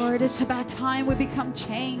 Lord, it's about time we become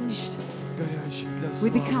changed. We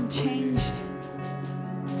become changed.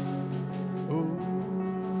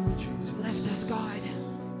 Lift us, God.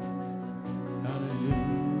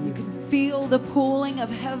 You can feel the pulling of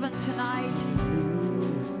heaven tonight.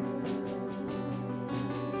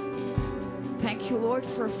 Thank you, Lord,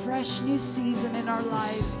 for a fresh new season in our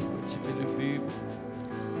life.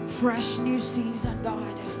 Fresh new season,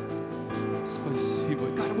 God.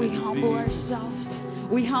 God, we humble ourselves.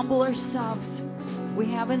 We humble ourselves. We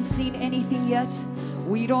haven't seen anything yet.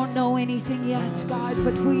 We don't know anything yet, God,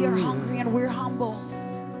 but we are hungry and we're humble.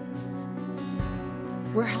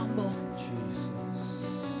 We're humble. Jesus.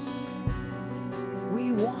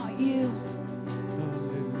 We want you.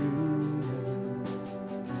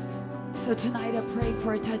 So tonight I pray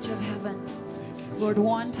for a touch of heaven. Lord,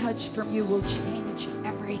 one touch from you will change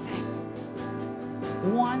everything.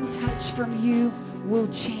 One touch from you will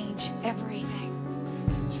change everything.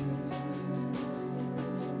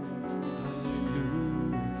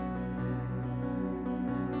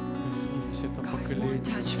 God, one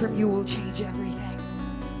touch from you will change everything.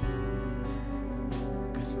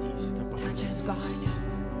 Touch us, God.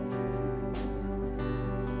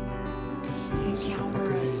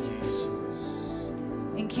 Encounter us.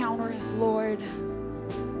 Encounter us, Lord.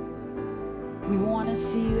 We want to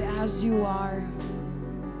see you as you are.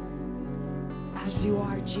 As you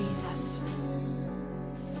are, Jesus.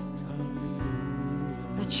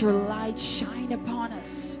 Let your light shine upon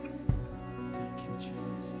us. Thank you,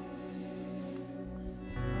 Jesus.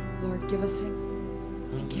 Lord, give us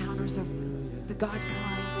encounters of the God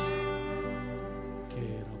kind.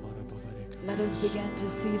 Let us begin to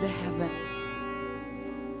see the heaven.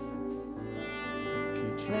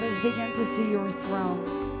 Let us begin to see your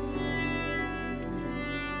throne.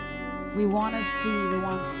 We want to see the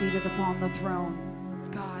one seated upon the throne,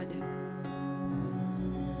 God.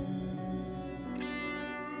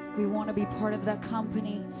 We want to be part of that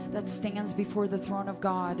company that stands before the throne of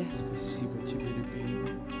God.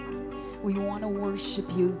 We want to worship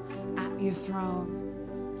you at your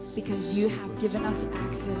throne because you have given us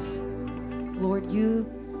access. Lord, you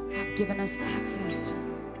have given us access.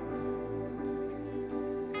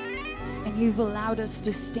 And you've allowed us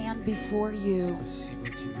to stand before you.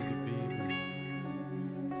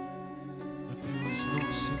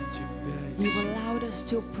 You've allowed us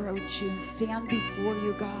to approach you and stand before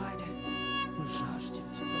you, God.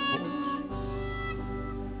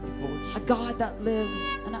 A God that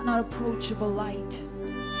lives in an unapproachable light.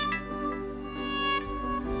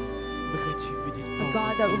 A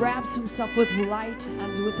God that wraps himself with light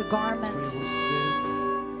as with a garment.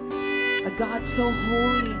 A God so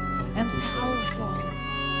holy and powerful.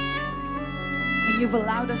 And you've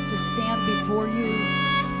allowed us to stand before you.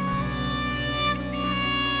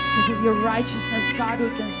 Because of your righteousness, God, we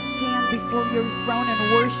can stand before your throne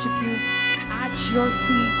and worship you at your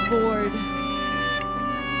feet, Lord.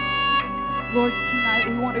 Lord, tonight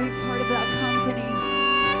we want to be part of that company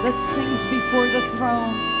that sings before the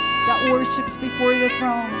throne, that worships before the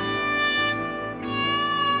throne.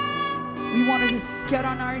 We want to get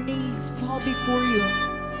on our knees, fall before you.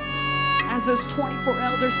 As those 24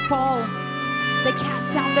 elders fall, they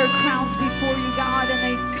cast down their crowns before you, God, and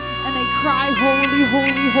they cry, holy,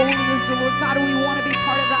 holy, holy is the Lord. God, we want to be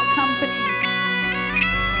part of that company.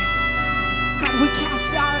 God, we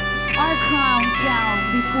cast our crowns down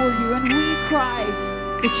before you, and we cry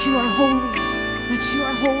that you are holy, that you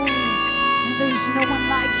are holy, and there's no one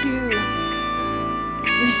like you.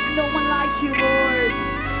 There's no one like you, Lord.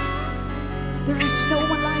 There is no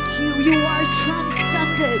one like you. You are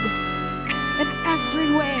transcended. In every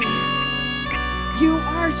way, you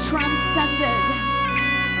are transcended.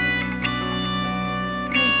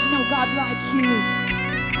 There is no God like you.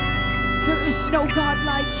 There is no God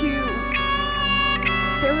like you.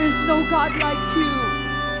 There is no God like you.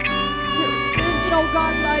 There is no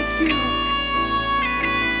God like you.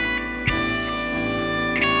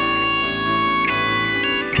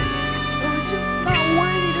 We're just not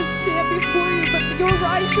worthy to stand before you, but your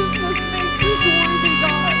righteousness makes us worthy,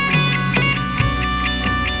 God.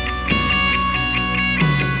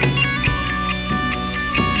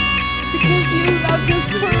 Because you love this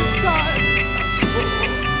first, God.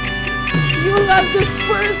 You love this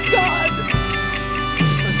first, God.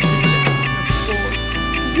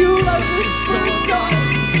 You love this first, God.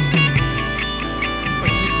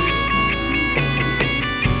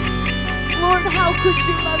 Lord, how could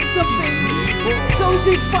you love something so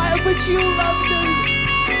defiled, but you loved us?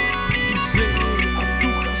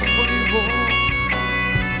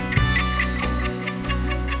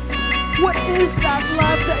 What is that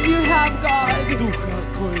love that you have, God?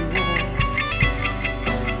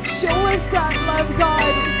 Show us that love,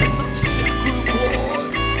 God.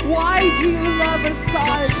 Why do you love us,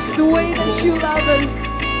 God, the way that you love us?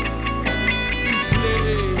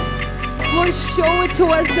 Lord, show it to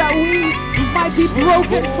us that we might be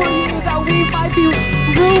broken for you, that we might be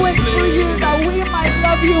ruined for you, that we might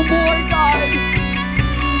love you more, God.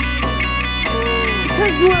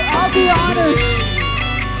 Because I'll be honest,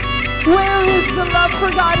 where is the love for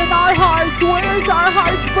God in our hearts? Where is our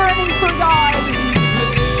hearts burning for God?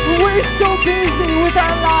 We're so busy with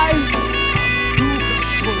our lives.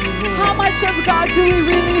 How much of God do we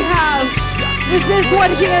really have? Is this what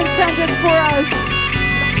He intended for us?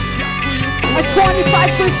 A 25%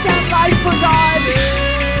 life for God?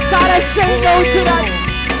 God, I say no to that.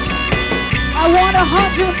 I want 100%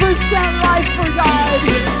 life for God.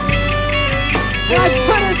 And I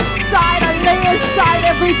put aside, I lay aside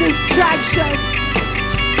every distraction.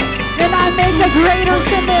 And I make a greater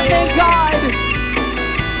commitment, God.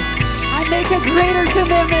 I make a greater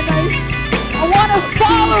commitment. I want to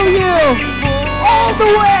follow you all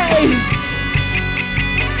the way.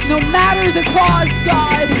 No matter the cost,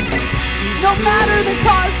 God. No matter the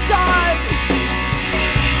cost, God.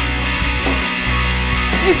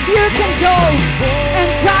 If you can go and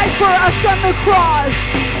die for us on the cross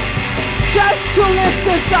just to lift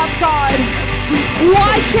us up, God,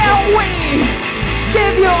 why can't we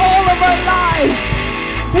give you all of our life?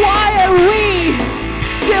 Why are we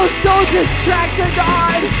still so distracted,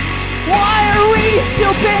 God? Why are we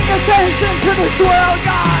still paying attention to this world,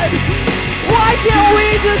 God? Why can't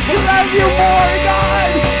we just love you more,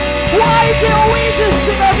 God? Why can't we just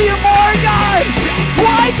love you more, God?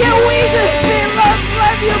 Why can't we just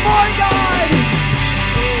love you more, God?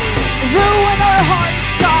 Ruin our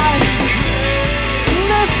hearts, God.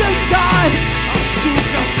 Lift us, God.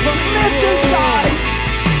 Lift us, God.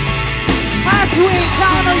 As we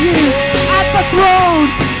encounter you at the throne,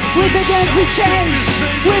 we begin to change.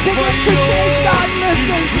 We begin to change, God. Lift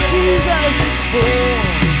us, Jesus.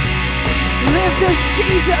 Lift us,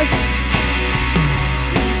 Jesus.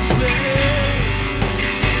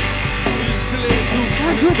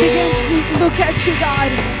 As we begin to look at you,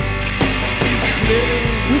 God,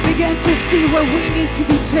 we begin to see where we need to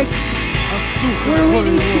be fixed, where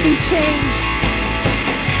we need to be changed.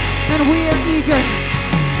 And we are eager.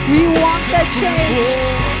 We want that change.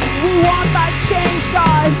 We want that change,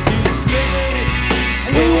 God.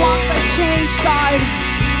 We want that change, God.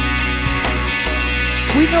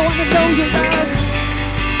 We want to know your love.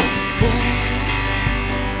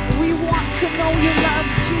 We want to know your love,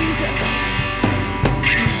 Jesus.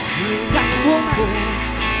 That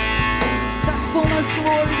fullness,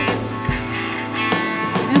 Lord.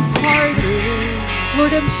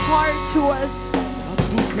 Impart to us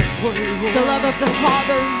the love of the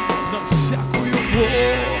Father.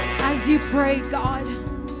 As you pray, God,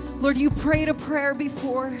 Lord, you prayed a prayer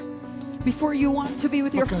before you want to be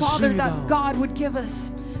with your Father, that God would give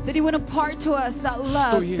us, that He would impart to us that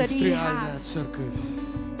love that He has.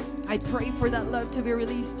 I pray for that love to be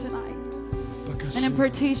released tonight. An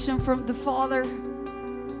impartation from the Father,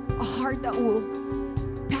 a heart that will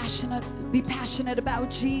be passionate about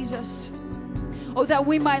Jesus. Oh, that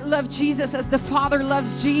we might love Jesus as the Father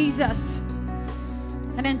loves Jesus.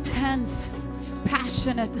 An intense,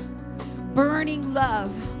 passionate, burning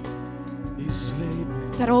love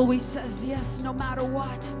that always says yes no matter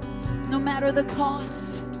what, no matter the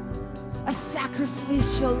cost. A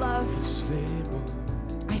sacrificial love.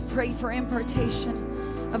 I pray for impartation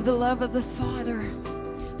of the love of the Father,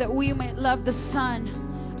 that we might love the Son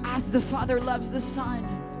as the Father loves the Son.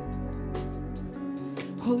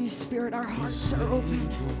 Holy Spirit, our hearts are open.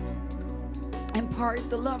 Impart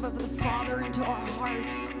the love of the Father into our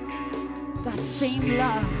hearts. That same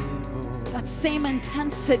love, that same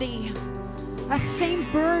intensity, that same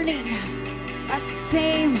burning,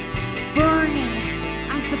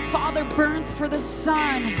 as the Father burns for the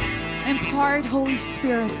Son. Impart, Holy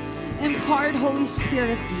Spirit, into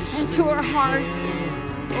our hearts.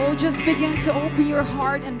 Oh, just begin to open your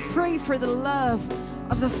heart and pray for the love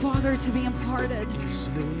of the Father to be imparted.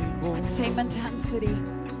 That same intensity.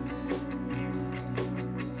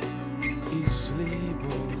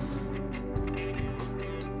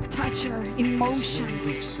 Touch our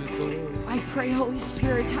emotions. I pray, Holy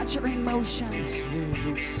Spirit, touch our emotions.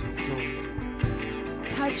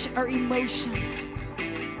 Touch our emotions.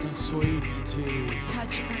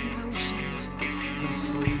 Touch our emotions.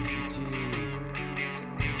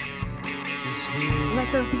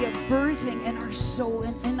 Let there be a birthing in our soul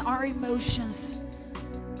and in our emotions.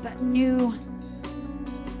 That new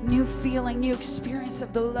feeling, new experience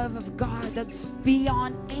of the love of God that's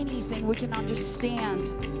beyond anything we can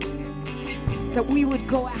understand. That we would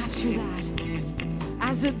go after that.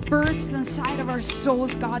 As it births inside of our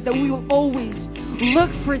souls, God, that we will always look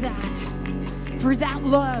for that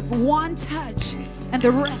love, one touch, and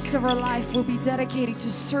the rest of our life will be dedicated to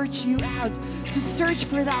search you out, to search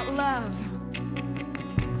for that love.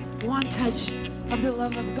 One touch of the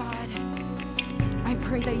love of God. I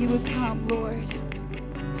pray that you would come, Lord,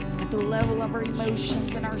 at the level of our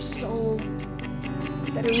emotions and our soul,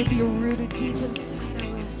 that it would be rooted deep inside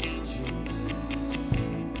of us.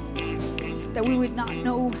 That we would not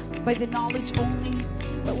know by the knowledge only,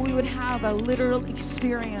 but we would have a literal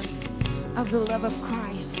experience of the love of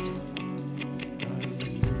Christ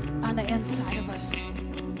on the inside of us.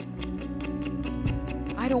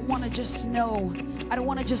 I don't want to just know. I don't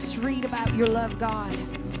want to just read about your love, God.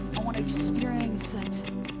 I want to experience it.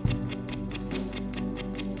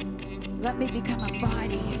 Let me become a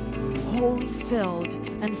body wholly filled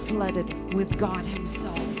and flooded with God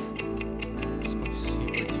Himself.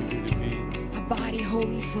 A body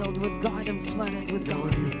wholly filled with God and flooded with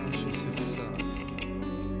God.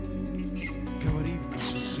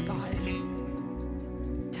 Touch us, God.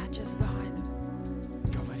 Touch us, God.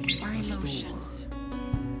 Our emotions.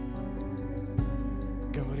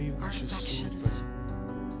 Our affections.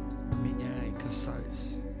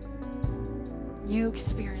 New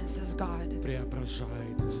experiences, God.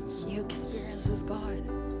 New experiences, God.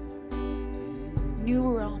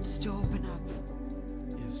 New realms to open up.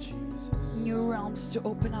 New realms to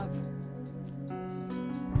open up.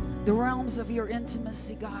 The realms of your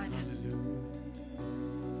intimacy, God.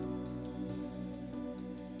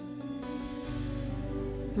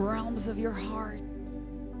 The realms of your heart.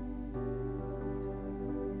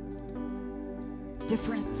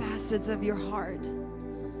 Different facets of your heart.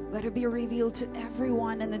 Let it be revealed to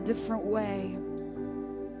everyone in a different way.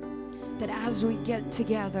 That as we get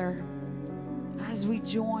together, as we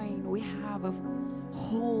join, we have a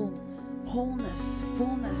wholeness,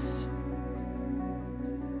 fullness.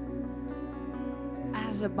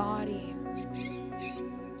 As a body,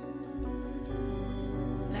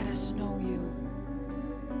 let us know you.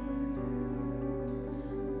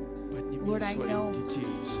 Lord, I know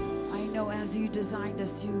as you designed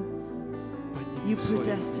us, you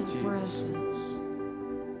predestined for us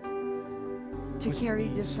to carry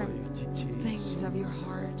different things of your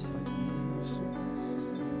heart.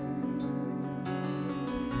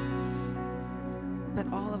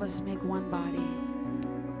 But all of us make one body.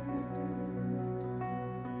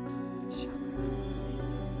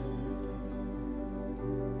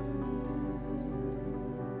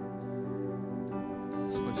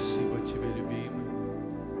 Спасибо Тебе, любимый.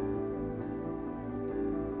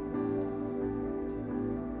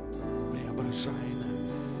 Преображай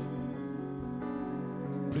нас,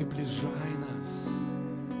 приближай нас.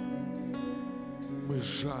 Мы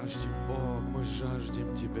жаждем, Бог, мы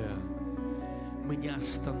жаждем Тебя. Мы не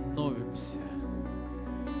остановимся,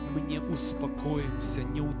 мы не успокоимся,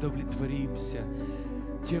 не удовлетворимся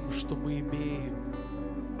тем, что мы имеем.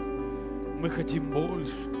 Мы хотим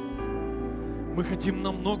больше. Мы хотим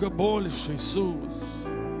намного больше, Иисус.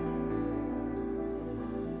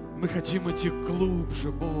 Мы хотим идти глубже,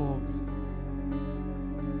 Бог.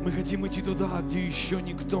 Мы хотим идти туда, где еще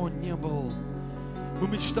никто не был. Мы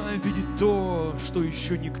мечтаем видеть то, что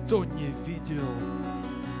еще никто не видел.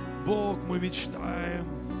 Бог, мы мечтаем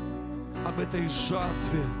об этой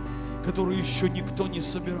жатве, которую еще никто не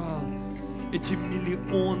собирал. Эти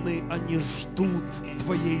миллионы, они ждут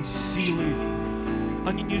Твоей силы.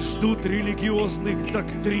 Они не ждут религиозных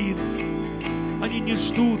доктрин. Они не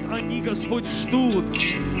ждут, они, Господь, ждут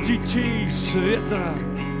детей света.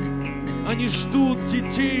 Они ждут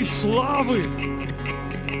детей славы.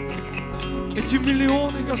 Эти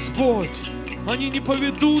миллионы, Господь, они не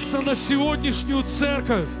поведутся на сегодняшнюю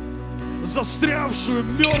церковь, застрявшую,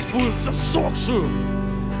 мертвую, засохшую.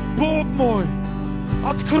 Бог мой,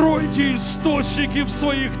 откройте источники в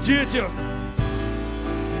своих детях.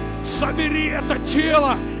 Собери это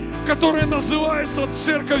тело, которое называется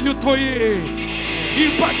церковью Твоей, и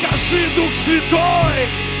покажи, Дух Святой,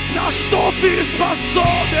 на что Ты способен.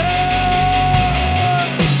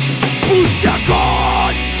 Пусть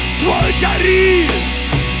огонь Твой горит.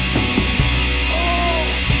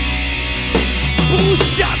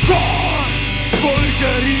 Пусть огонь Твой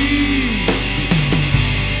горит.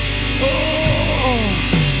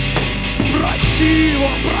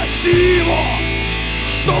 Проси Его,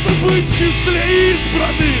 чтобы быть в числе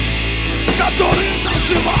избранных, которые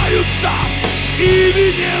называются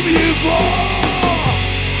именем Его.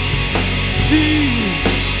 Ты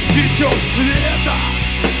дитё света.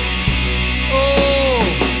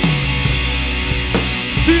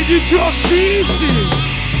 Ты дитё жизни.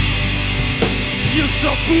 Не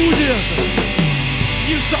забудь это.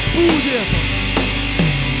 Не забудь это.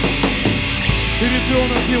 Ты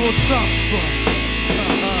ребенок Его царства.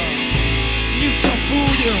 Не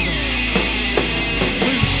забудь это.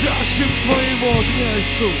 Мы жаждем Твоего огня,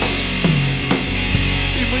 Иисус.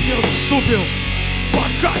 И мы не отступим,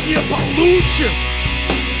 пока не получим.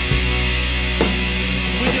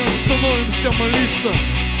 Мы не остановимся молиться,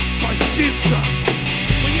 поститься.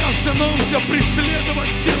 Мы не остановимся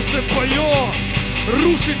преследовать сердце Твое,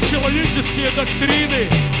 рушить человеческие доктрины,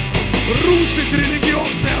 рушить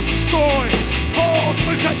религиозный отстой. Бог,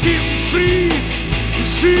 мы хотим жизнь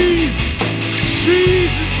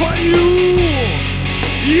Твою.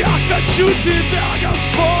 Я хочу Тебя,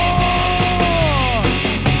 Господь.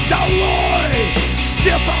 Долой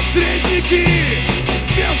все посредники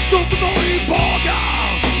между мной и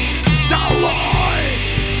Богом. Долой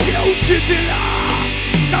все учителя,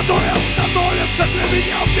 которые становятся для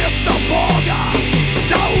меня вместо Бога.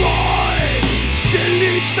 Долой все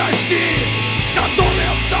личности,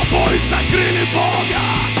 которые с собой закрыли Бога.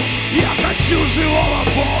 Я хочу живого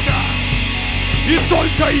Бога, и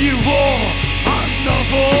только Его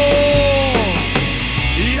одного.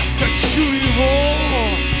 Я хочу Его,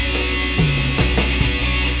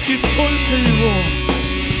 и только Его.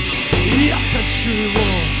 Я хочу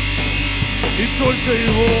Его, и только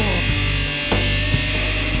Его.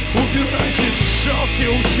 Убирайте жалкие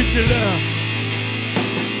учителя,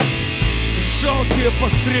 жалкие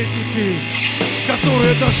посредники,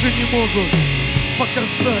 которые даже не могут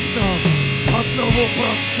показать нам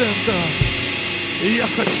 1%. Я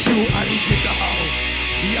хочу оригинал,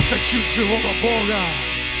 я хочу живого Бога.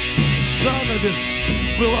 Занавес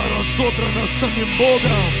была разодрана самим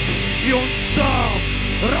Богом, и Он сам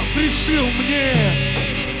разрешил мне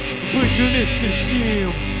быть вместе с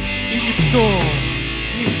Ним, и никто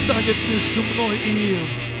не станет между мной и им.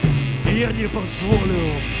 И я не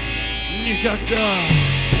позволю никогда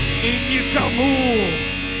и никому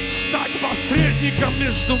стать посредником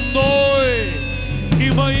между мной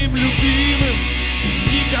и моим любимым.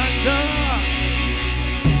 Никогда,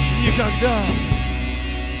 никогда.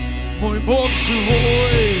 Мой Бог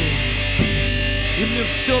живой, и мне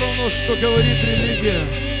все равно, что говорит религия.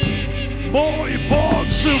 Мой Бог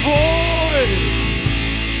живой.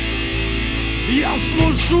 Я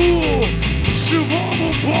служу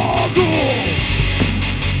живому Богу.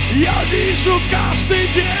 Я вижу каждый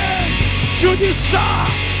день чудеса,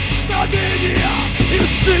 знамения,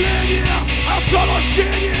 исцеления,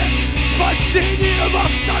 освобождение, спасение,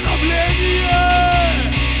 восстановление.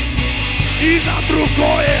 И на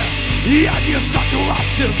другое я не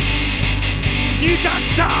согласен.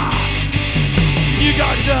 Никогда,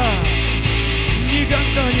 никогда,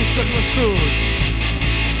 никогда не соглашусь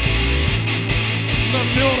на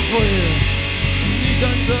мертвое.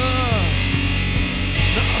 Никогда.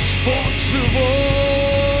 Наш Бог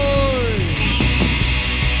живой.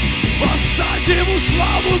 Воздайте Ему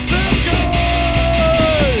славу, церковь!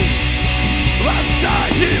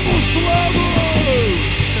 Воздайте Ему славу!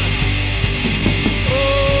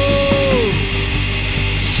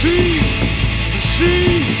 Жизнь,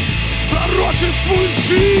 жизнь, пророчествуй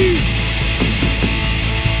жизнь,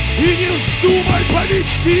 и не вздумай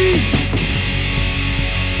повестись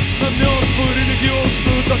на мертвую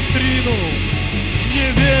религиозную доктрину. Не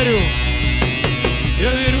верю,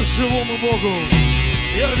 я верю живому Богу,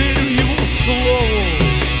 я верю Его Слову,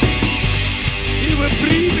 и вы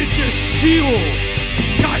примете силу,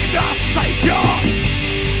 когда сойдет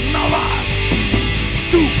на вас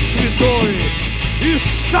Дух Святой. и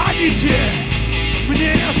станете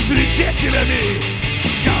мне свидетелями,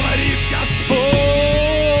 говорит Господь.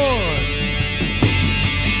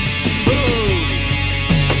 Аминь.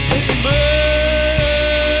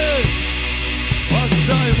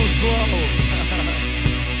 Воздай ему славу.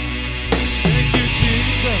 Thank you,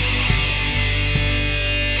 Jesus.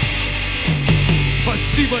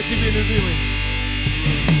 Спасибо тебе, любимый.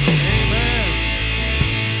 Amen.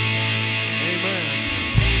 Amen.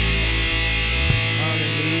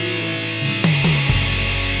 Аллилуйя.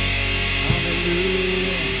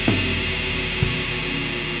 Аллилуйя.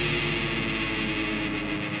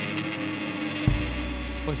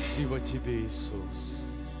 Спасибо тебе, Иисус.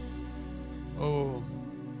 О,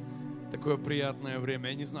 такое приятное время.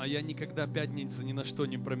 Я не знаю, я никогда пятницу ни на что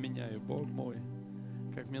не променяю. Бог мой,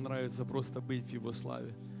 как мне нравится просто быть в Его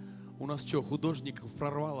славе. У нас что, художников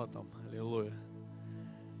прорвало там? Аллилуйя.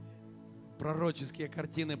 Пророческие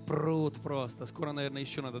картины прут просто. Скоро, наверное,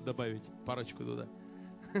 еще надо добавить парочку туда.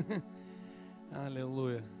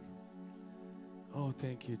 Аллилуйя. О,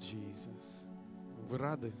 thank you, Jesus. Вы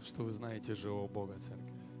рады, что вы знаете живого Бога,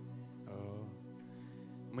 церковь?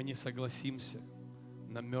 Мы не согласимся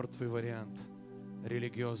на мертвый вариант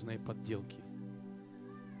религиозной подделки.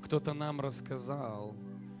 Кто-то нам рассказал,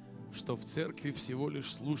 что в церкви всего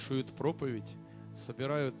лишь слушают проповедь,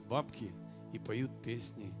 собирают бабки и поют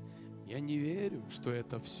песни. Я не верю, что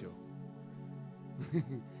это все.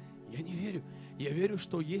 Я не верю. Я верю,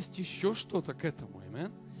 что есть еще что-то к этому.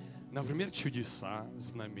 Аминь. Например, чудеса,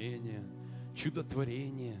 знамения,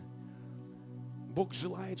 чудотворения. Бог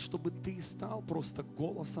желает, чтобы ты стал просто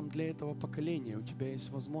голосом для этого поколения. У тебя есть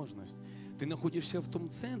возможность. Ты находишься в том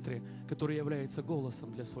центре, который является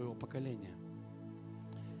голосом для своего поколения.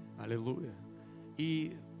 Аллилуйя.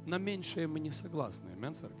 И на меньшее мы не согласны.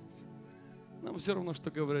 Аминь, церковь. Нам все равно,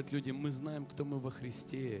 что говорят люди, мы знаем, кто мы во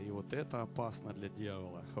Христе. И вот это опасно для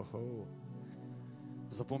дьявола. Хо-хо.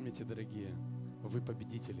 Запомните, дорогие, вы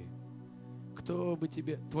победители. Кто бы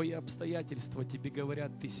тебе, твои обстоятельства тебе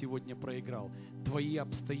говорят, ты сегодня проиграл. Твои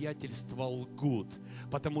обстоятельства лгут,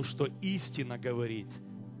 потому что истина говорит,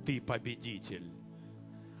 ты победитель.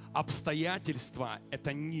 Обстоятельства –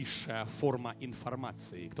 это низшая форма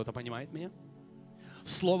информации. Кто-то понимает меня?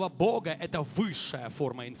 Слово Бога – это высшая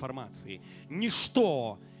форма информации.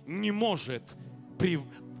 Ничто не может...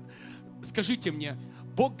 Скажите мне,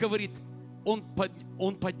 Бог говорит,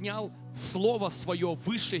 Он поднял Слово Свое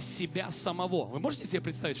выше себя самого. Вы можете себе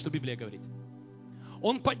представить, что Библия говорит?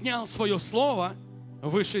 Он поднял Свое Слово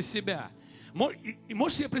выше себя. И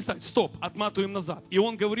можете себе представить, стоп, отматываем назад. И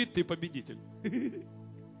Он говорит, ты победитель. Вы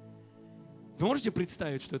можете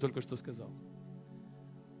представить, что я только что сказал?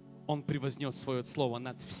 Он превознес Свое Слово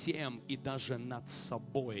над всем и даже над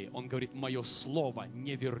собой. Он говорит, мое Слово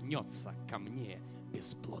не вернется ко мне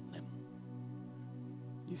бесплодным.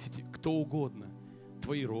 Если кто угодно,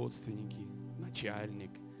 твои родственники,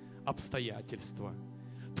 начальник, обстоятельства,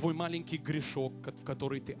 твой маленький грешок, в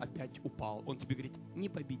который ты опять упал, он тебе говорит, не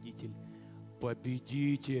победитель,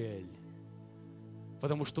 победитель.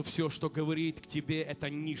 Потому что все, что говорит к тебе, это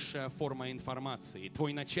низшая форма информации.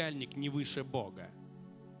 Твой начальник не выше Бога.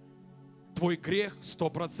 Твой грех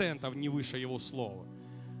 100% не выше Его слова.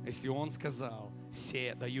 Если Он сказал,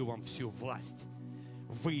 «Се даю вам всю власть»,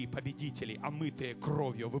 вы победители, омытые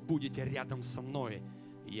кровью, вы будете рядом со мной.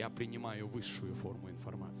 Я принимаю высшую форму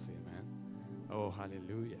информации. О,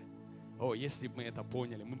 аллилуйя. О, если бы мы это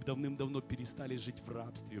поняли, мы бы давным-давно перестали жить в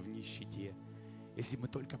рабстве, в нищете. Если бы мы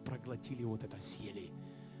только проглотили вот это, съели.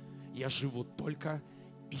 Я живу только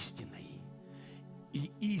истиной.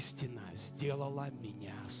 И истина сделала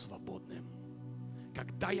меня свободным.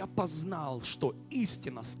 Когда я познал, что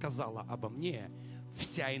истина сказала обо мне,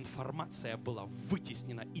 вся информация была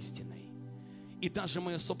вытеснена истиной. И даже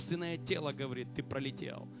мое собственное тело говорит, ты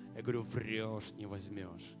пролетел. Я говорю, врешь, не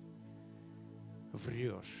возьмешь.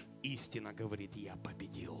 Врешь. Истина говорит, я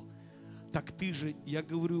победил. Так ты же, я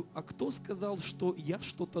говорю, а кто сказал, что я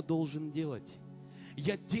что-то должен делать?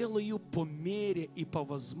 Я делаю по мере и по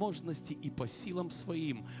возможности и по силам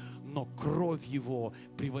своим, но кровь Его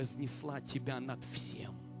превознесла тебя над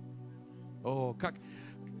всем. О, как...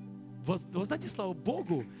 Воздайте славу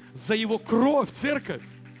Богу за Его кровь, церковь,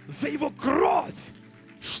 за Его кровь.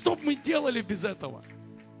 Что бы мы делали без этого?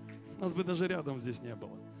 Нас бы даже рядом здесь не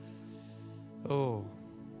было. О,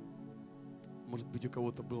 может быть, у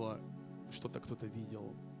кого-то было что-то, кто-то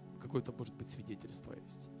видел, какое-то, может быть, свидетельство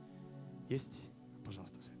есть. Есть?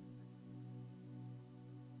 Пожалуйста, Свет.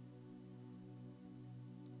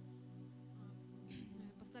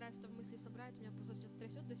 Постараюсь это в мысли собрать. Меня просто сейчас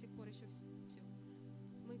трясет до сих пор еще все.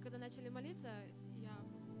 Мы когда начали молиться, я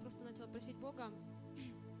просто начала просить Бога,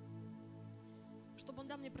 чтобы Он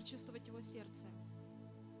дал мне прочувствовать Его сердце.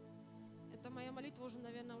 Это моя молитва уже,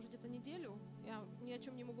 наверное, уже где-то неделю. Я ни о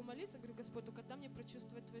чем не могу молиться. Говорю: Господь, только дай мне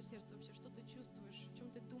прочувствовать Твое сердце вообще, что Ты чувствуешь, о чем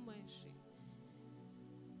Ты думаешь.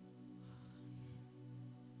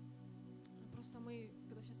 И просто мы,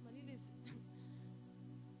 когда сейчас молились,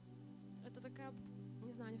 это такая,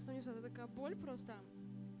 не знаю, не вспомню, это такая боль просто.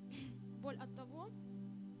 Боль от того,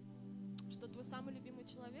 что твой самый любимый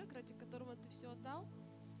человек, ради которого ты все отдал,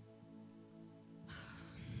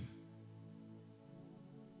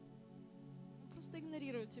 он просто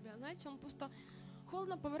игнорирует тебя, знаете, он просто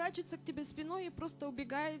холодно поворачивается к тебе спиной и просто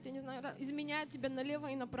убегает, я не знаю, изменяет тебя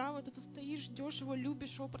налево и направо, ты тут стоишь, ждешь его,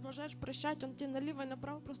 любишь его, продолжаешь прощать, он тебе налево и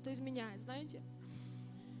направо просто изменяет, знаете.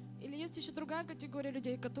 Или есть еще другая категория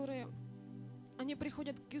людей, которые... Они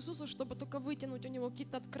приходят к Иисусу, чтобы только вытянуть у Него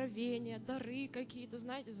какие-то откровения, дары какие-то,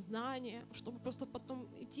 знаете, знания, чтобы просто потом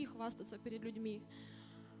идти хвастаться перед людьми,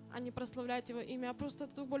 а не прославлять Его имя. Я просто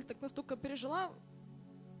эту боль так настолько пережила.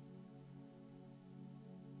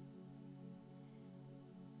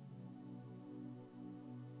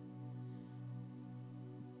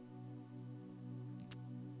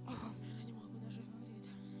 Я не могу даже говорить.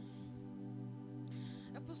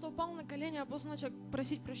 Я просто упала на колени, я просто начала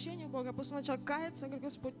просить прощения Бога, я просто начала каяться, я говорю: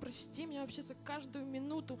 Господь, прости меня вообще за каждую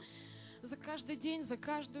минуту, за каждый день, за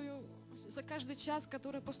каждый час,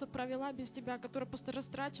 который я просто провела без Тебя, который просто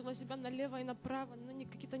растратила себя налево и направо, на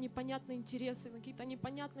какие-то непонятные интересы, на какие-то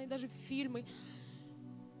непонятные даже фильмы.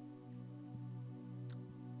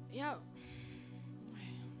 Я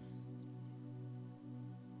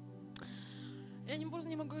просто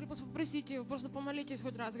не могу, говорю, просто попросите, просто помолитесь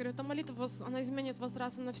хоть раз. Говорю, эта молитва вас, она изменит вас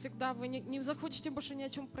раз и навсегда. Вы не захотите больше ни о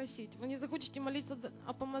чем просить. Вы не захотите молиться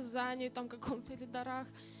о помазании там каком-то или дарах.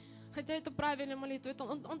 Хотя это правильная молитва, это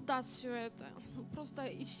он даст все это. Просто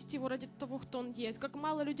ищите Его ради того, кто Он есть. Как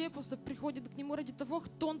мало людей просто приходит к Нему ради того,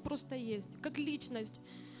 кто Он просто есть. Как личность.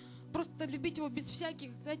 Просто любить Его без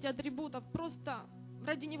всяких, знаете, атрибутов. Просто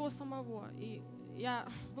ради Него самого. И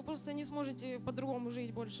вы просто не сможете по-другому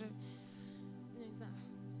жить больше. Я не знаю.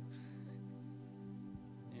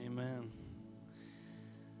 Amen.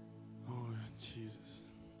 Ой, Иисус.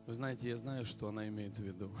 Вы знаете, я знаю, что она имеет в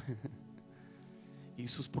виду.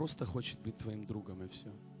 Иисус просто хочет быть твоим другом, и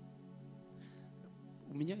все.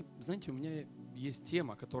 У меня есть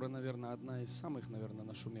тема, которая, наверное, одна из самых, наверное,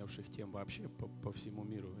 нашумевших тем вообще по всему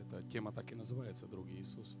миру. Эта тема так и называется «Друг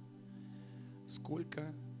Иисуса».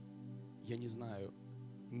 Сколько, я не знаю,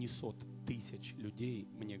 не сот тысяч людей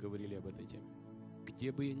мне говорили об этой теме.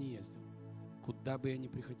 Где бы я ни ездил, куда бы я ни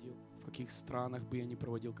приходил, в каких странах бы я ни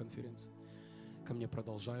проводил конференции, ко мне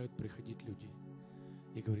продолжают приходить люди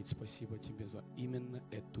и говорить: спасибо тебе за именно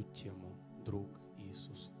эту тему, друг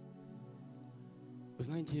Иисус. Вы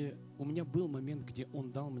знаете, у меня был момент, где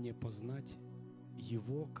Он дал мне познать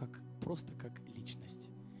Его просто как личность.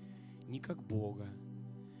 Не как Бога,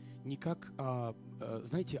 не как,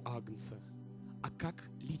 знаете, агнца, а как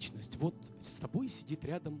личность. Вот с тобой сидит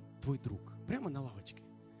рядом твой друг, прямо на лавочке.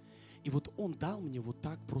 И вот Он дал мне вот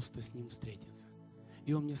так просто с ним встретиться.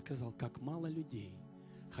 И Он мне сказал: как мало людей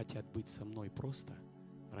хотят быть со мной просто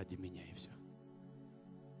ради меня, и все.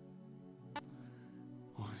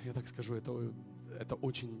 Ой, я так скажу, это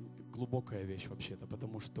очень глубокая вещь вообще-то,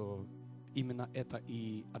 потому что именно это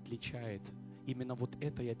и отличает, именно вот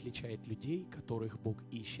это и отличает людей, которых Бог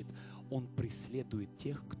ищет. Он преследует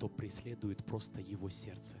тех, кто преследует просто Его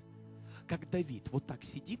сердце. Как Давид, вот так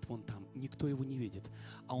сидит вон там, никто его не видит,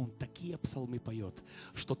 а он такие псалмы поет,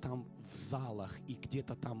 что там в залах и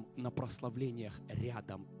где-то там на прославлениях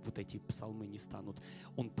рядом вот эти псалмы не станут.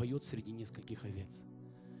 Он поет среди нескольких овец.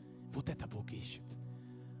 Вот это Бог ищет.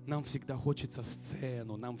 Нам всегда хочется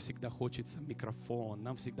сцену, нам всегда хочется микрофон,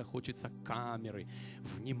 нам всегда хочется камеры,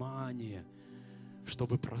 внимание,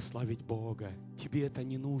 чтобы прославить Бога. Тебе это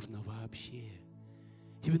не нужно вообще.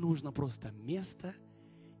 Тебе нужно просто место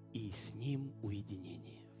и с Ним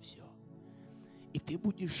уединение. Все. И ты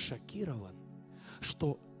будешь шокирован,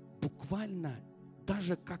 что буквально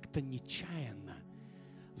даже как-то нечаянно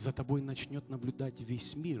за тобой начнет наблюдать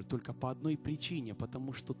весь мир только по одной причине,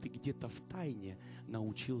 потому что ты где-то в тайне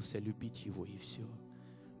научился любить Его, и все.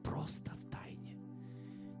 Просто в тайне.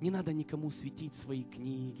 Не надо никому светить свои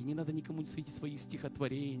книги, не надо никому светить свои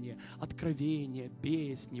стихотворения, откровения,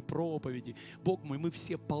 песни, проповеди. Бог мой, мы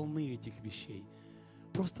все полны этих вещей.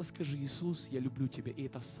 Просто скажи: Иисус, я люблю Тебя. И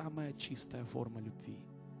это самая чистая форма любви.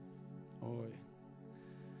 Ой,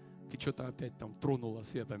 ты что-то опять там тронула,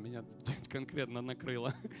 Света, меня конкретно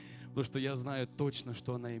накрыло. Потому что я знаю точно,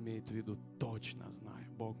 что она имеет в виду. Точно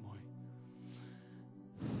знаю, Бог мой.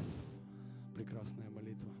 Прекрасная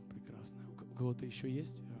молитва, прекрасная. У кого-то еще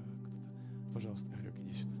есть? Кто-то? Пожалуйста, Игорек,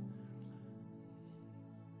 иди сюда.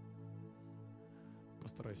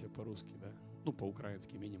 Постарайся по-русски, да? Ну,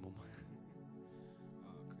 по-украински минимум.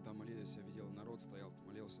 Когда молились, я видел, народ стоял,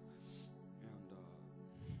 молился.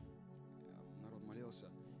 Народ молился,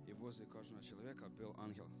 и возле каждого человека был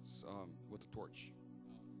ангел with a torch,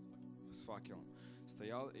 с факелом.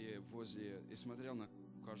 Стоял и возле, и смотрел на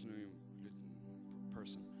каждую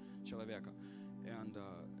человека. And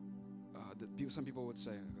some people would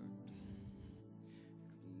say,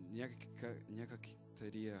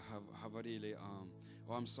 некоторые говорили, oh,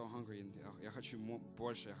 I'm so hungry, я хочу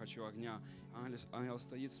больше, я хочу огня. Ангел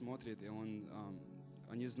стоит, смотрит, и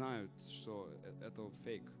они знают, что это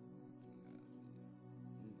фейк,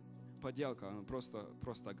 подделка,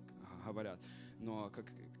 просто говорят. Но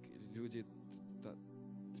как люди,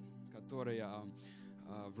 которые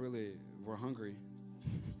really were hungry,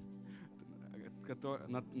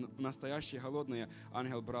 настоящие голодные,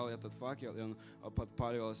 ангел брал этот факел, и он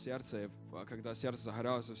подпаливал сердце, и когда сердце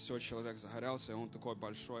загоралось, все, человек загорелся, и он такой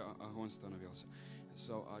большой огонь становился.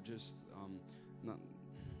 So just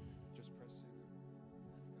press.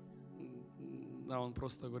 Да, он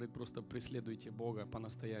просто говорит, просто преследуйте Бога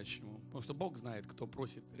по-настоящему. Потому что Бог знает, кто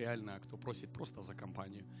просит реально, а кто просит просто за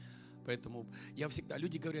компанию. Поэтому я всегда,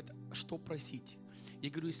 люди говорят, что просить? Я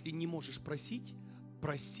говорю, если не можешь просить,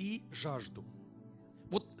 проси жажду.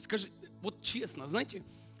 Вот скажи, вот честно, знаете,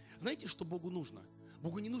 что Богу нужно?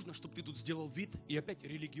 Богу не нужно, чтобы ты тут сделал вид и опять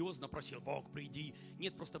религиозно просил, Бог, приди.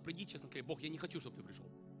 Нет, просто приди, честно сказать, Бог, я не хочу, чтобы ты пришел.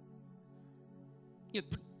 Нет,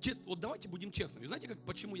 честно, вот давайте будем честными. Знаете,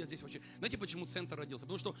 почему я здесь вообще? Знаете, почему Центр родился?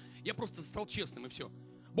 Потому что я просто стал честным, и все.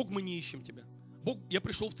 Бог, мы не ищем тебя. Бог, я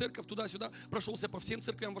пришел в церковь туда-сюда, прошелся по всем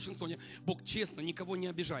церквям в Вашингтоне. Бог, честно, никого не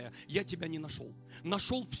обижая, я тебя не нашел.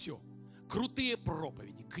 Нашел все. Крутые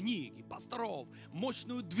проповеди, книги, пасторов,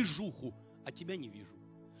 мощную движуху, а тебя не вижу.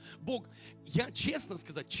 Бог, я честно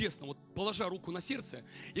сказать, честно, вот положа руку на сердце,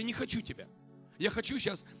 я не хочу тебя. Я хочу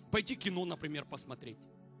сейчас пойти кино, например, посмотреть.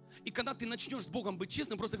 И когда ты начнешь с Богом быть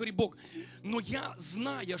честным, просто говори, Бог, но я,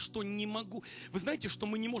 зная, что не могу, вы знаете, что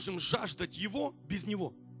мы не можем жаждать Его без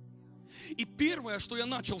Него. И первое, что я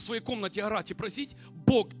начал в своей комнате орать и просить,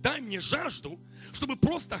 Бог, дай мне жажду, чтобы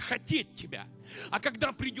просто хотеть Тебя. А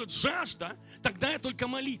когда придет жажда, тогда я только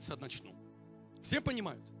молиться начну. Все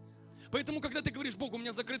понимают? Поэтому, когда ты говоришь, Бог, у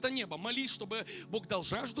меня закрыто небо, молись, чтобы Бог дал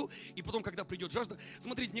жажду, и потом, когда придет жажда,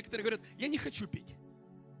 смотрите, некоторые говорят, я не хочу пить.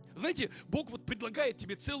 Знаете, Бог вот предлагает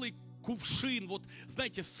тебе целый кувшин, вот,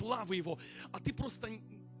 знаете, славы Его, а ты просто,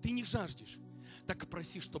 ты не жаждешь. Так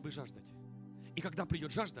проси, чтобы жаждать. И когда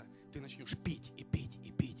придет жажда, ты начнешь пить, и пить,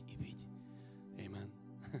 и пить, и пить. Аминь.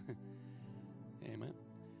 Аминь.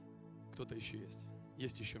 Кто-то еще есть?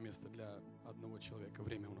 Есть еще место для одного человека.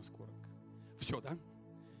 Время у нас коротко. Все, да?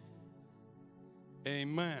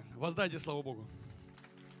 Аминь. Воздайте славу Богу.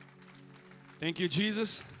 Thank you,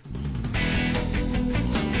 Jesus.